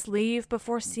she must leave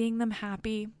before seeing them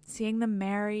happy, seeing them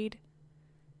married.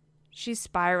 She's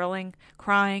spiraling,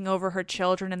 crying over her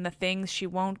children and the things she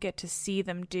won't get to see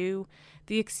them do,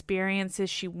 the experiences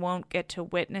she won't get to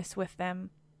witness with them,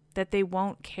 that they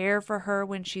won't care for her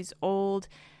when she's old,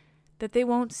 that they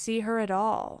won't see her at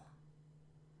all.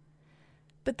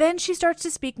 But then she starts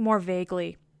to speak more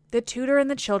vaguely. The tutor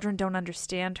and the children don't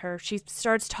understand her. She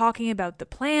starts talking about the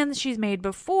plans she's made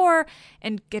before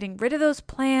and getting rid of those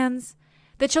plans.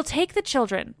 That she'll take the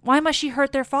children. Why must she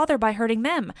hurt their father by hurting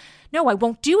them? "No, I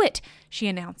won't do it," she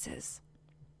announces.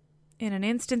 In an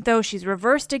instant, though, she's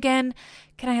reversed again.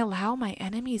 "Can I allow my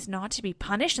enemies not to be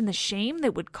punished and the shame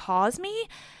that would cause me?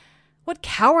 What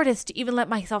cowardice to even let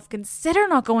myself consider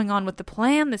not going on with the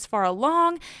plan this far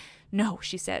along. No,"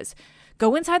 she says.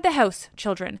 "Go inside the house,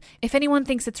 children. If anyone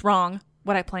thinks it's wrong,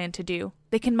 what I plan to do,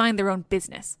 they can mind their own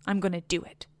business. I'm going to do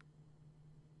it."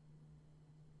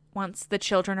 Once the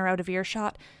children are out of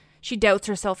earshot, she doubts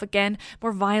herself again,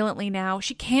 more violently now.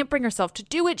 She can't bring herself to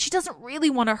do it. She doesn't really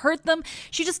want to hurt them.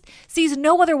 She just sees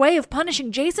no other way of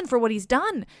punishing Jason for what he's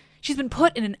done. She's been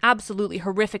put in an absolutely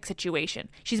horrific situation.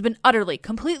 She's been utterly,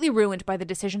 completely ruined by the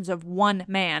decisions of one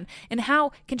man. And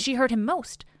how can she hurt him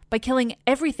most? By killing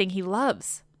everything he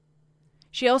loves.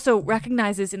 She also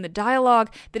recognizes in the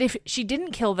dialogue that if she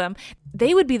didn't kill them,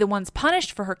 they would be the ones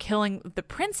punished for her killing the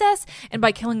princess, and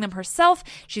by killing them herself,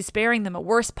 she's sparing them a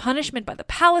worse punishment by the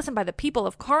palace and by the people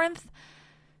of Corinth.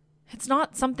 It's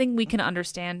not something we can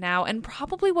understand now, and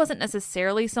probably wasn't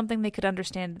necessarily something they could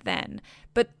understand then.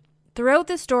 But throughout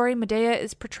this story, Medea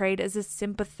is portrayed as a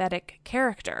sympathetic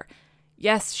character.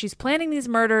 Yes, she's planning these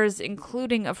murders,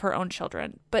 including of her own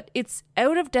children, but it's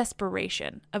out of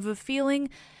desperation, of a feeling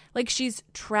like she's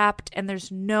trapped and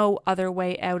there's no other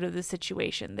way out of the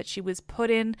situation that she was put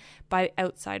in by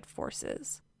outside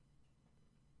forces.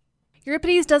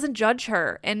 Euripides doesn't judge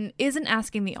her and isn't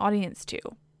asking the audience to.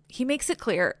 He makes it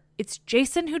clear it's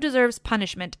Jason who deserves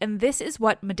punishment, and this is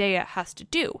what Medea has to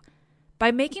do.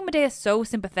 By making Medea so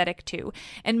sympathetic to,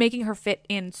 and making her fit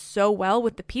in so well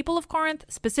with the people of Corinth,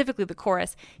 specifically the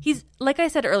chorus, he's, like I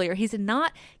said earlier, he's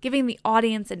not giving the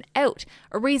audience an out,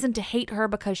 a reason to hate her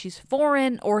because she's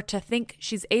foreign, or to think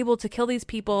she's able to kill these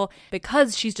people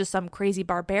because she's just some crazy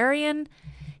barbarian.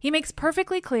 He makes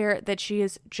perfectly clear that she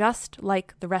is just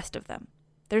like the rest of them.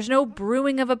 There's no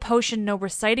brewing of a potion, no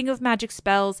reciting of magic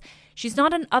spells. She's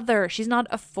not an other. She's not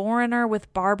a foreigner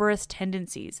with barbarous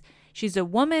tendencies. She's a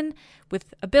woman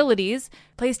with abilities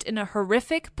placed in a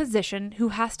horrific position who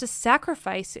has to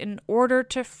sacrifice in order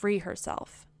to free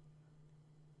herself.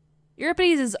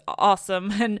 Euripides is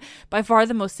awesome and by far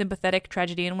the most sympathetic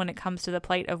tragedian when it comes to the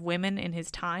plight of women in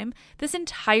his time. This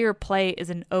entire play is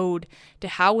an ode to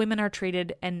how women are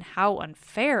treated and how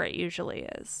unfair it usually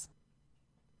is.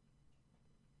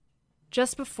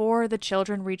 Just before the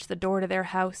children reach the door to their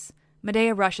house,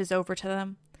 Medea rushes over to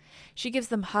them. She gives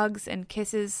them hugs and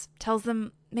kisses, tells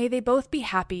them may they both be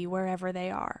happy wherever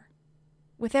they are.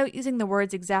 Without using the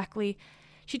words exactly,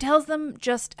 she tells them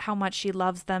just how much she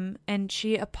loves them, and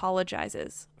she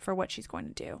apologizes for what she's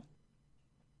going to do.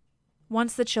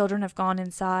 Once the children have gone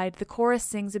inside, the chorus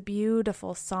sings a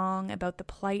beautiful song about the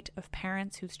plight of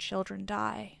parents whose children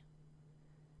die.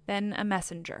 Then a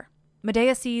messenger.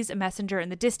 Medea sees a messenger in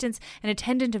the distance, an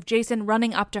attendant of Jason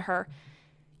running up to her.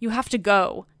 "You have to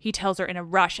go," he tells her in a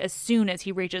rush as soon as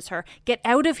he reaches her. "Get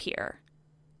out of here."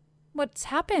 "What's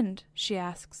happened?" she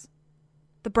asks.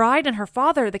 "The bride and her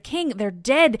father, the king, they're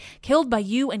dead, killed by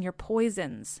you and your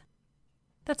poisons."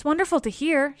 "That's wonderful to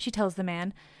hear," she tells the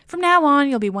man. "From now on,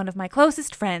 you'll be one of my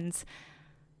closest friends."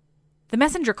 The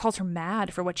messenger calls her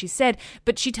mad for what she said,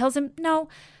 but she tells him no,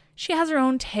 she has her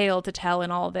own tale to tell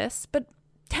in all this. "But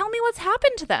tell me what's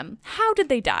happened to them. How did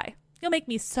they die? You'll make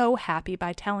me so happy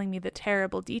by telling me the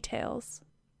terrible details."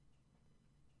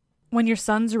 "When your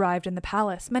sons arrived in the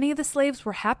palace, many of the slaves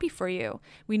were happy for you.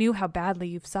 We knew how badly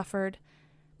you've suffered.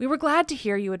 We were glad to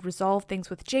hear you had resolved things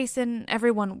with Jason.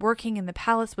 Everyone working in the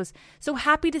palace was so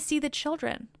happy to see the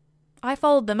children. I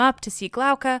followed them up to see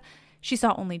Glauca. She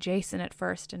saw only Jason at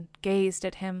first and gazed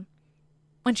at him.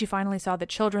 When she finally saw the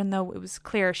children, though, it was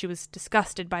clear she was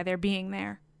disgusted by their being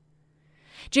there.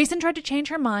 Jason tried to change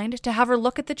her mind, to have her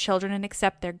look at the children and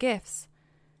accept their gifts.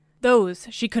 Those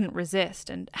she couldn't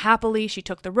resist, and happily she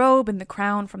took the robe and the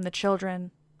crown from the children.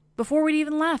 Before we'd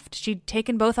even left, she'd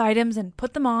taken both items and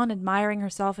put them on, admiring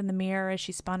herself in the mirror as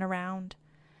she spun around.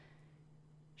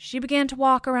 She began to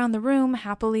walk around the room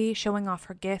happily, showing off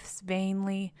her gifts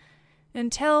vainly,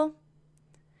 until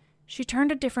she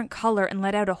turned a different color and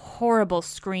let out a horrible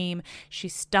scream. She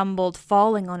stumbled,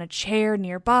 falling on a chair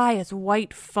nearby as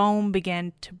white foam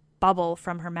began to bubble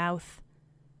from her mouth.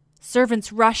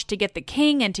 Servants rushed to get the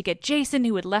king and to get Jason,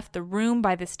 who had left the room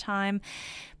by this time.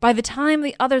 By the time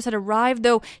the others had arrived,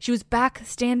 though, she was back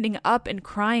standing up and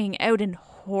crying out in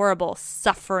horrible,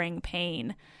 suffering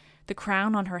pain. The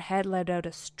crown on her head let out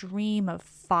a stream of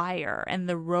fire, and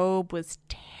the robe was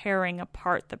tearing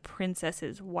apart the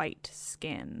princess's white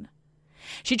skin.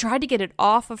 She tried to get it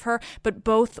off of her, but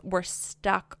both were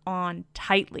stuck on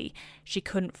tightly. She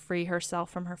couldn't free herself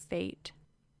from her fate.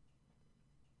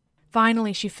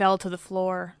 Finally, she fell to the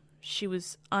floor. She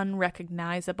was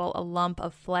unrecognizable, a lump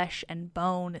of flesh and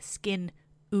bone, skin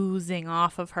oozing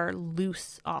off of her,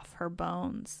 loose off her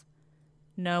bones.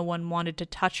 No one wanted to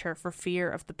touch her for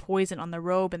fear of the poison on the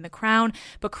robe and the crown,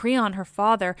 but Creon, her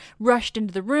father, rushed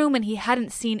into the room, and he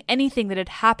hadn't seen anything that had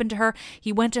happened to her.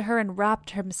 He went to her and wrapped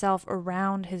himself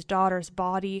around his daughter's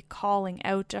body, calling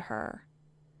out to her.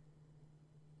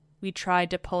 We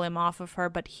tried to pull him off of her,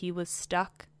 but he was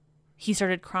stuck. He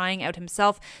started crying out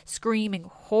himself, screaming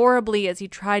horribly as he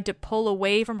tried to pull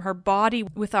away from her body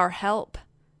with our help.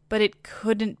 But it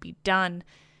couldn't be done.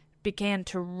 It began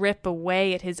to rip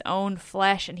away at his own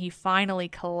flesh, and he finally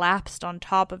collapsed on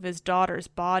top of his daughter's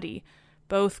body,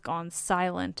 both gone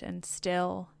silent and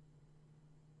still.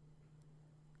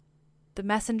 The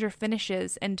messenger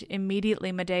finishes, and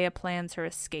immediately Medea plans her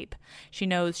escape. She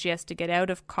knows she has to get out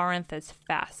of Corinth as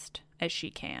fast as she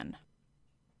can.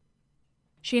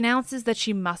 She announces that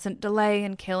she mustn't delay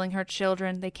in killing her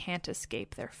children. They can't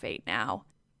escape their fate now.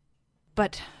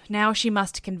 But now she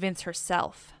must convince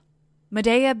herself.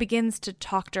 Medea begins to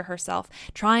talk to herself,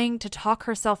 trying to talk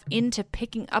herself into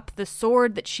picking up the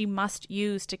sword that she must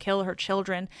use to kill her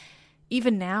children.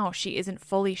 Even now, she isn't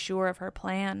fully sure of her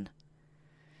plan.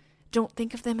 "Don't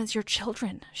think of them as your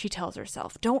children," she tells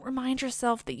herself. "Don't remind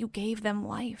yourself that you gave them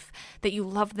life, that you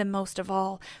love them most of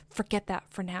all. Forget that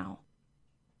for now.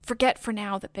 Forget for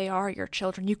now that they are your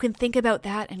children. You can think about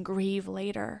that and grieve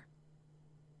later."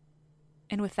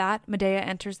 And with that, Medea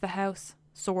enters the house,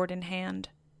 sword in hand.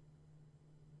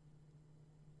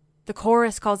 The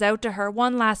chorus calls out to her,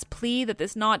 one last plea that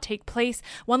this not take place,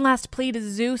 one last plea to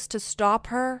Zeus to stop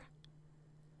her.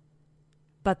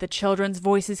 But the children's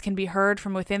voices can be heard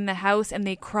from within the house, and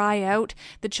they cry out.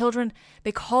 The children,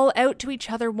 they call out to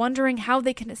each other, wondering how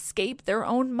they can escape their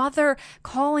own mother,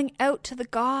 calling out to the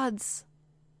gods.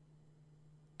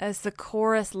 As the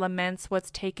chorus laments what's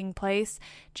taking place,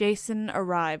 Jason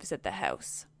arrives at the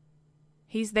house.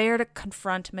 He's there to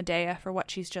confront Medea for what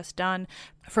she's just done,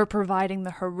 for providing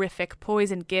the horrific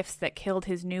poison gifts that killed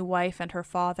his new wife and her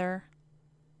father.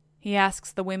 He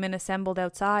asks the women assembled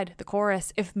outside, the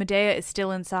chorus, if Medea is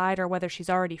still inside or whether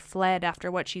she's already fled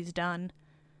after what she's done.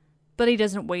 But he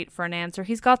doesn't wait for an answer.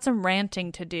 He's got some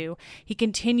ranting to do. He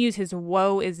continues his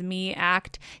woe is me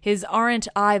act, his aren't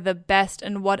I the best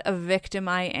and what a victim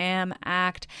I am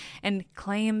act, and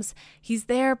claims he's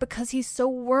there because he's so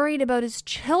worried about his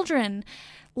children.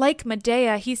 Like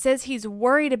Medea, he says he's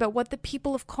worried about what the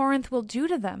people of Corinth will do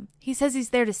to them. He says he's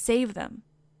there to save them.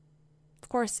 Of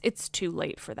course, it's too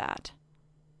late for that.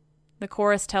 The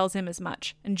chorus tells him as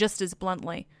much, and just as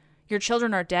bluntly. Your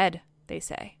children are dead, they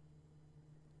say.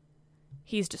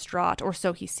 He's distraught, or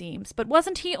so he seems. But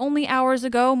wasn't he only hours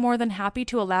ago more than happy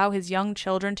to allow his young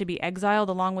children to be exiled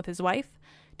along with his wife?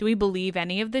 Do we believe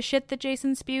any of the shit that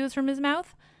Jason spews from his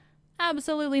mouth?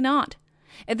 Absolutely not.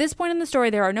 At this point in the story,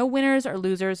 there are no winners or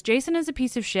losers. Jason is a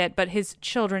piece of shit, but his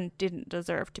children didn't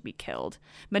deserve to be killed.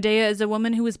 Medea is a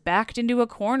woman who was backed into a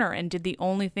corner and did the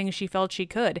only thing she felt she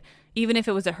could, even if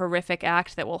it was a horrific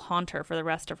act that will haunt her for the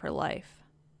rest of her life.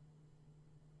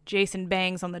 Jason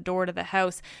bangs on the door to the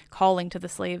house, calling to the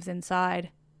slaves inside.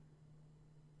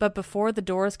 But before the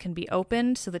doors can be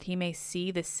opened so that he may see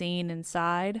the scene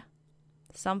inside,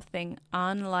 something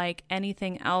unlike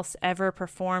anything else ever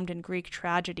performed in Greek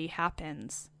tragedy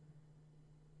happens.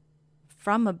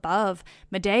 From above,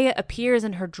 Medea appears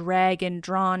in her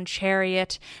dragon-drawn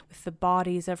chariot with the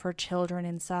bodies of her children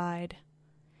inside.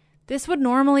 This would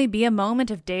normally be a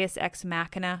moment of deus ex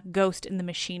machina, ghost in the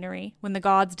machinery, when the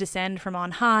gods descend from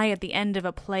on high at the end of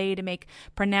a play to make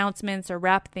pronouncements or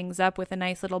wrap things up with a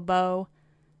nice little bow.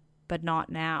 But not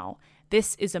now.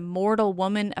 This is a mortal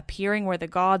woman appearing where the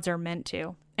gods are meant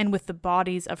to, and with the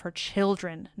bodies of her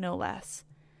children, no less.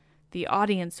 The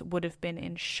audience would have been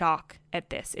in shock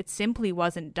at this. It simply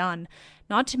wasn't done.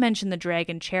 Not to mention the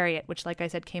dragon chariot, which, like I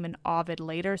said, came in Ovid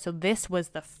later, so this was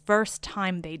the first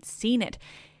time they'd seen it.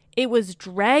 It was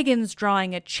dragons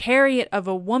drawing a chariot of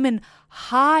a woman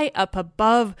high up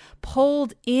above,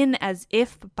 pulled in as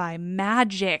if by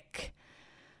magic.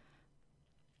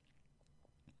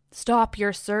 "Stop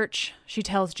your search," she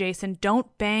tells Jason.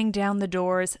 "Don't bang down the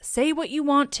doors. Say what you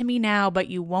want to me now, but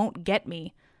you won't get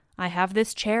me. I have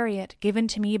this chariot given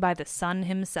to me by the sun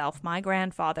himself, my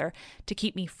grandfather, to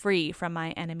keep me free from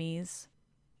my enemies."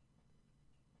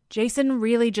 Jason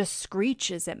really just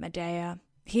screeches at Medea.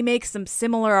 He makes some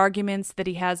similar arguments that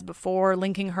he has before,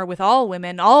 linking her with all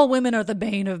women. All women are the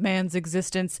bane of man's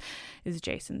existence, is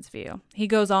Jason's view. He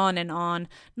goes on and on,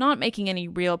 not making any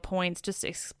real points, just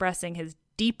expressing his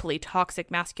deeply toxic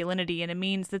masculinity in a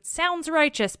means that sounds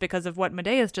righteous because of what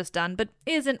Medea's just done, but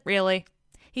isn't really.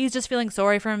 He's just feeling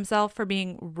sorry for himself for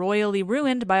being royally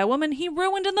ruined by a woman he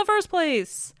ruined in the first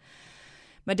place.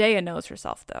 Medea knows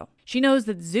herself, though. She knows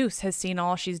that Zeus has seen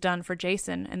all she's done for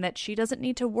Jason, and that she doesn't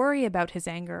need to worry about his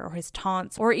anger or his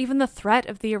taunts, or even the threat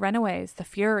of the Erinyes, the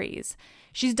Furies.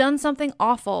 She's done something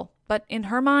awful, but in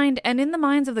her mind, and in the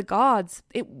minds of the gods,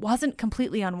 it wasn't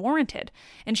completely unwarranted,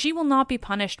 and she will not be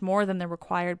punished more than the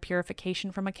required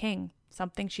purification from a king,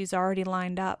 something she's already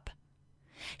lined up.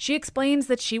 She explains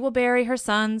that she will bury her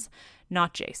sons,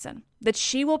 not Jason, that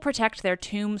she will protect their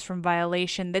tombs from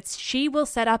violation, that she will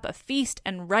set up a feast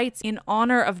and rites in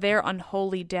honor of their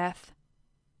unholy death.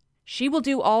 She will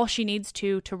do all she needs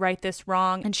to right this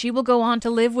wrong, and she will go on to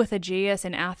live with Aegeus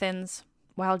in Athens,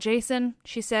 while Jason,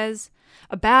 she says,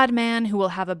 a bad man who will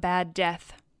have a bad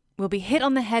death, will be hit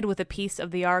on the head with a piece of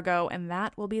the Argo, and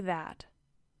that will be that.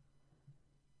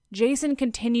 Jason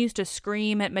continues to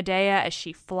scream at Medea as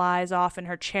she flies off in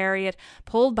her chariot,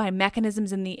 pulled by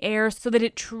mechanisms in the air so that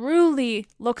it truly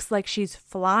looks like she's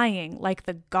flying, like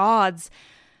the gods,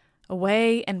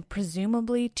 away and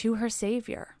presumably to her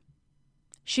savior.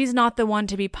 She's not the one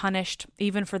to be punished,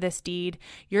 even for this deed.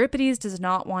 Euripides does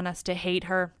not want us to hate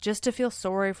her, just to feel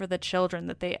sorry for the children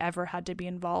that they ever had to be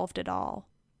involved at all.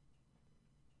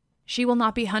 She will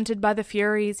not be hunted by the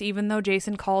Furies, even though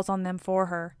Jason calls on them for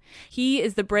her. He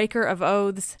is the breaker of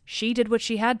oaths. She did what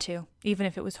she had to, even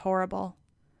if it was horrible.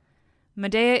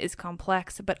 Medea is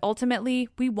complex, but ultimately,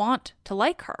 we want to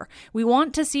like her. We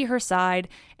want to see her side,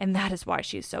 and that is why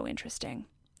she is so interesting.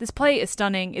 This play is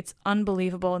stunning. It's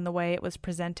unbelievable in the way it was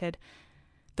presented,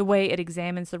 the way it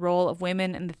examines the role of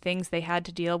women and the things they had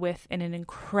to deal with in an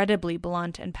incredibly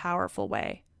blunt and powerful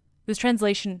way. This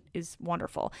translation is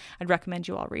wonderful. I'd recommend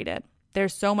you all read it.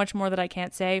 There's so much more that I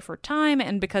can't say for time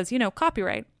and because,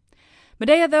 copyright.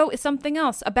 Medea, though, is something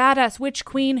else. A badass witch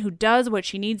queen who does what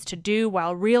she needs to do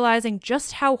while realizing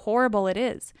just how horrible it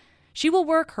is. She will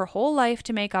work her whole life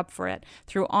to make up for it,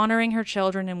 through honoring her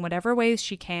children in whatever ways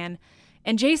she can.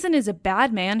 And Jason is a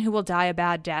bad man who will die a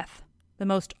bad death. The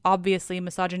most obviously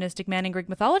misogynistic man in Greek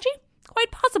mythology?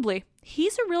 Quite possibly.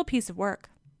 He's a real piece of work.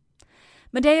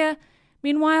 Medea,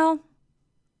 meanwhile,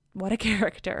 what a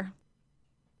character.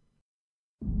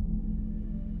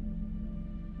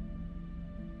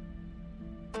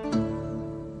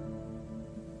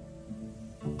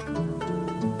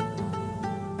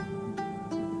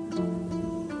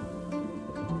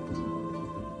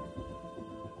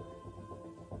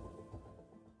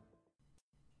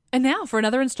 And now for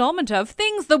another installment of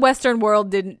Things the Western World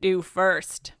Didn't Do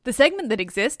First, the segment that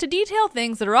exists to detail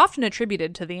things that are often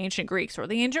attributed to the ancient Greeks or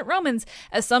the ancient Romans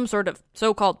as some sort of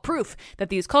so-called proof that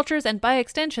these cultures, and by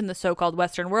extension the so-called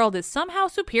Western world, is somehow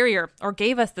superior or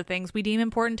gave us the things we deem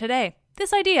important today.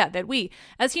 This idea that we,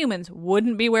 as humans,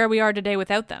 wouldn't be where we are today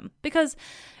without them, because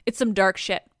it's some dark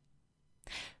shit.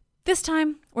 This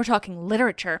time, we're talking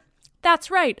literature.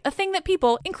 That's right, a thing that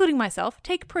people, including myself,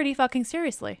 take pretty fucking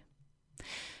seriously.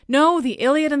 No, the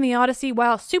Iliad and the Odyssey,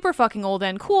 while super fucking old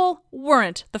and cool,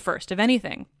 weren't the first of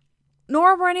anything.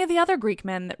 Nor were any of the other Greek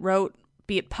men that wrote,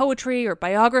 be it poetry or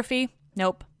biography.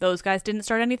 Nope, those guys didn't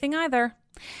start anything either.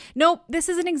 Nope, this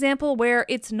is an example where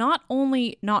it's not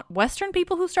only not Western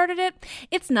people who started it,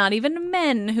 it's not even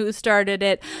men who started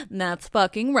it. That's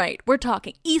fucking right. We're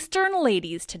talking Eastern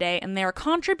ladies today and their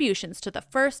contributions to the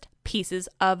first pieces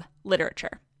of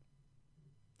literature.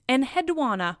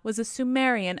 Enheduanna was a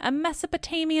Sumerian, a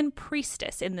Mesopotamian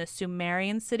priestess in the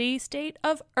Sumerian city-state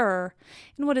of Ur,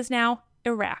 in what is now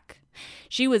Iraq.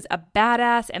 She was a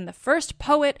badass and the first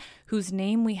poet whose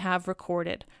name we have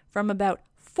recorded from about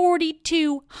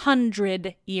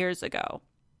 4,200 years ago.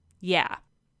 Yeah.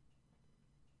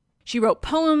 She wrote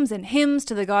poems and hymns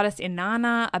to the goddess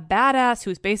Inanna, a badass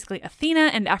who was basically Athena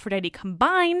and Aphrodite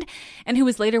combined, and who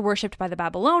was later worshipped by the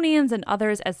Babylonians and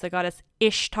others as the goddess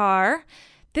Ishtar.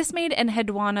 This made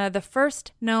Enheduanna the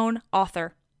first known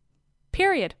author.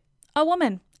 Period. A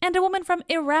woman, and a woman from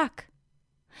Iraq.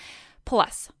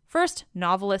 Plus, first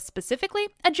novelist specifically,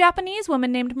 a Japanese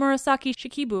woman named Murasaki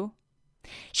Shikibu.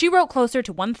 She wrote closer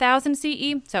to 1000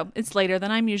 CE, so it's later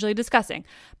than I'm usually discussing.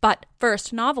 But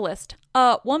first novelist,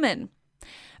 a woman.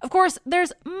 Of course,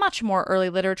 there's much more early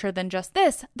literature than just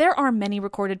this. There are many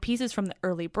recorded pieces from the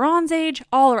early Bronze Age.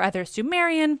 All are either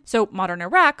Sumerian, so modern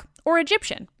Iraq, or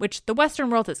Egyptian, which the Western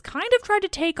world has kind of tried to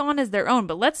take on as their own,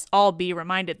 but let's all be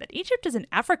reminded that Egypt is in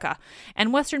Africa,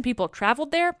 and Western people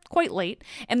traveled there quite late,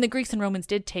 and the Greeks and Romans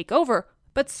did take over,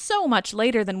 but so much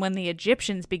later than when the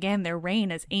Egyptians began their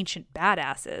reign as ancient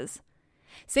badasses.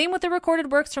 Same with the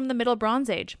recorded works from the Middle Bronze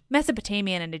Age,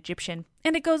 Mesopotamian and Egyptian,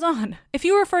 and it goes on. If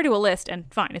you refer to a list, and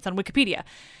fine, it's on Wikipedia,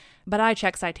 but I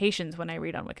check citations when I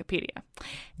read on Wikipedia.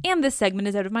 And this segment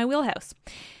is out of my wheelhouse.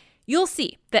 You'll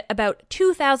see that about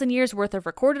 2,000 years worth of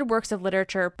recorded works of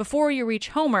literature before you reach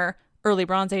Homer, early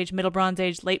Bronze Age, Middle Bronze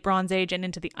Age, Late Bronze Age, and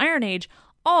into the Iron Age,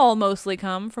 all mostly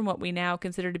come from what we now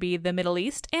consider to be the Middle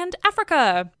East and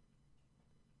Africa.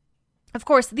 Of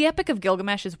course, the Epic of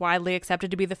Gilgamesh is widely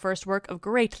accepted to be the first work of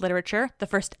great literature, the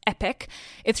first epic.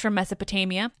 It's from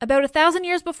Mesopotamia, about 1,000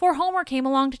 years before Homer came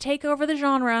along to take over the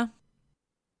genre.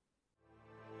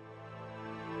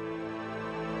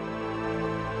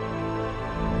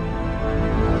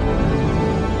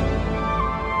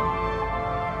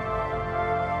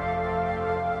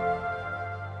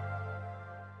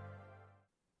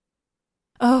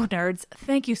 Oh, nerds,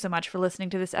 thank you so much for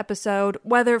listening to this episode,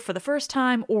 whether for the first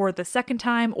time or the second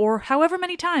time or however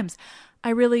many times. I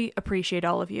really appreciate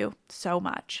all of you so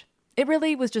much. It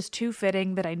really was just too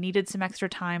fitting that I needed some extra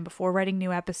time before writing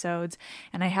new episodes,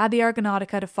 and I had the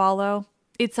Argonautica to follow.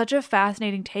 It's such a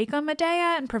fascinating take on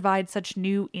Medea and provides such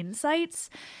new insights.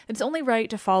 It's only right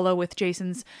to follow with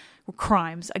Jason's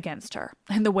crimes against her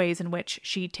and the ways in which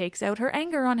she takes out her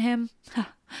anger on him.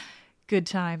 Good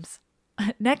times.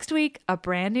 Next week, a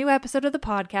brand new episode of the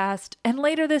podcast, and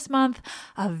later this month,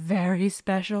 a very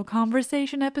special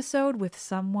conversation episode with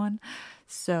someone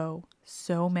so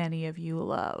many of you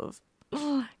love.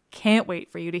 Can't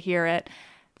wait for you to hear it.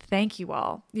 Thank you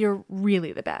all. You're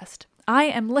really the best. I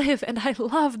am Liv, and I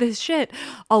love this shit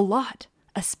a lot,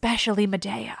 especially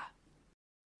Medea.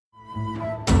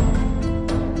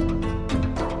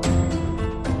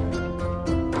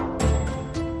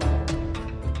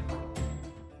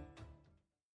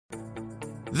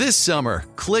 This summer,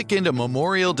 click into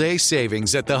Memorial Day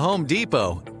savings at the Home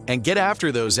Depot and get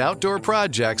after those outdoor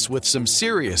projects with some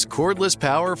serious cordless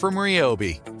power from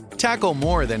Ryobi. Tackle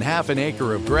more than half an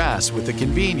acre of grass with the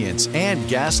convenience and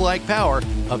gas-like power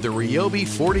of the Ryobi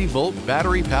 40-volt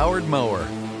battery-powered mower.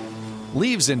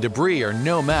 Leaves and debris are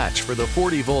no match for the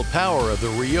 40-volt power of the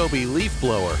Ryobi leaf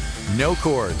blower. No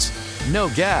cords, no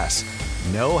gas,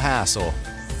 no hassle.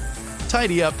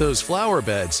 Tidy up those flower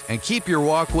beds and keep your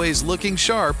walkways looking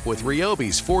sharp with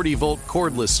Ryobi's 40-volt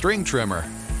cordless string trimmer.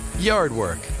 Yard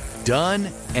work, done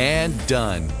and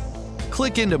done.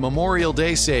 Click into Memorial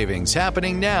Day savings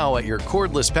happening now at your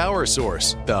cordless power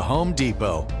source, the Home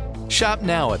Depot. Shop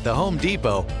now at the Home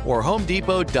Depot or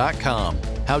HomeDepot.com.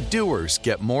 How doers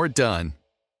get more done.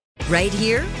 Right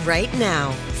here, right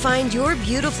now. Find your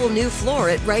beautiful new floor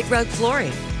at Right Rug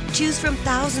Flooring. Choose from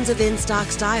thousands of in-stock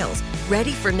styles,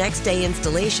 ready for next day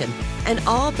installation, and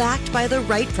all backed by the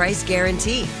right price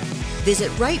guarantee.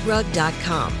 Visit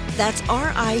rightrug.com. That's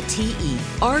RITERUG.com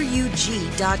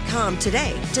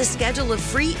today to schedule a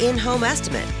free in-home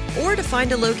estimate or to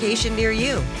find a location near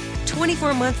you.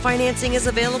 24-month financing is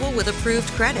available with approved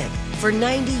credit. For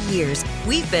 90 years,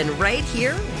 we've been right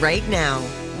here, right now.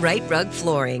 Right Rug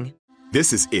Flooring.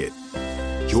 This is it.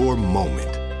 Your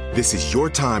moment. This is your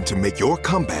time to make your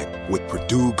comeback with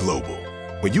Purdue Global.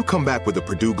 When you come back with a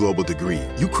Purdue Global degree,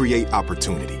 you create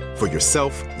opportunity for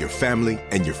yourself, your family,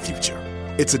 and your future.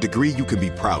 It's a degree you can be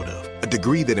proud of, a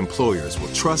degree that employers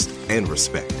will trust and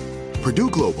respect. Purdue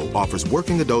Global offers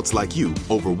working adults like you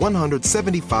over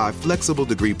 175 flexible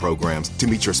degree programs to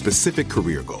meet your specific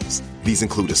career goals. These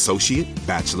include associate,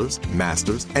 bachelor's,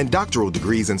 master's, and doctoral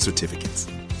degrees and certificates.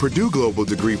 Purdue Global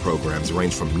degree programs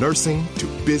range from nursing to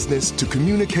business to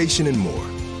communication and more.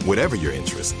 Whatever your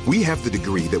interest, we have the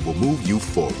degree that will move you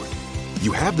forward.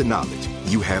 You have the knowledge,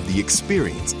 you have the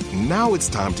experience. Now it's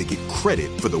time to get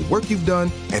credit for the work you've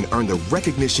done and earn the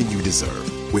recognition you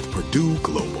deserve with Purdue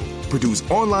Global, Purdue's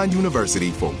online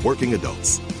university for working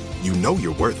adults. You know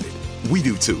you're worth it. We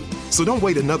do too. So don't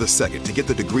wait another second to get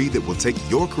the degree that will take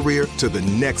your career to the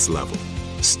next level.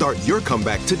 Start your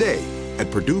comeback today at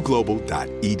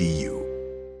purdueglobal.edu.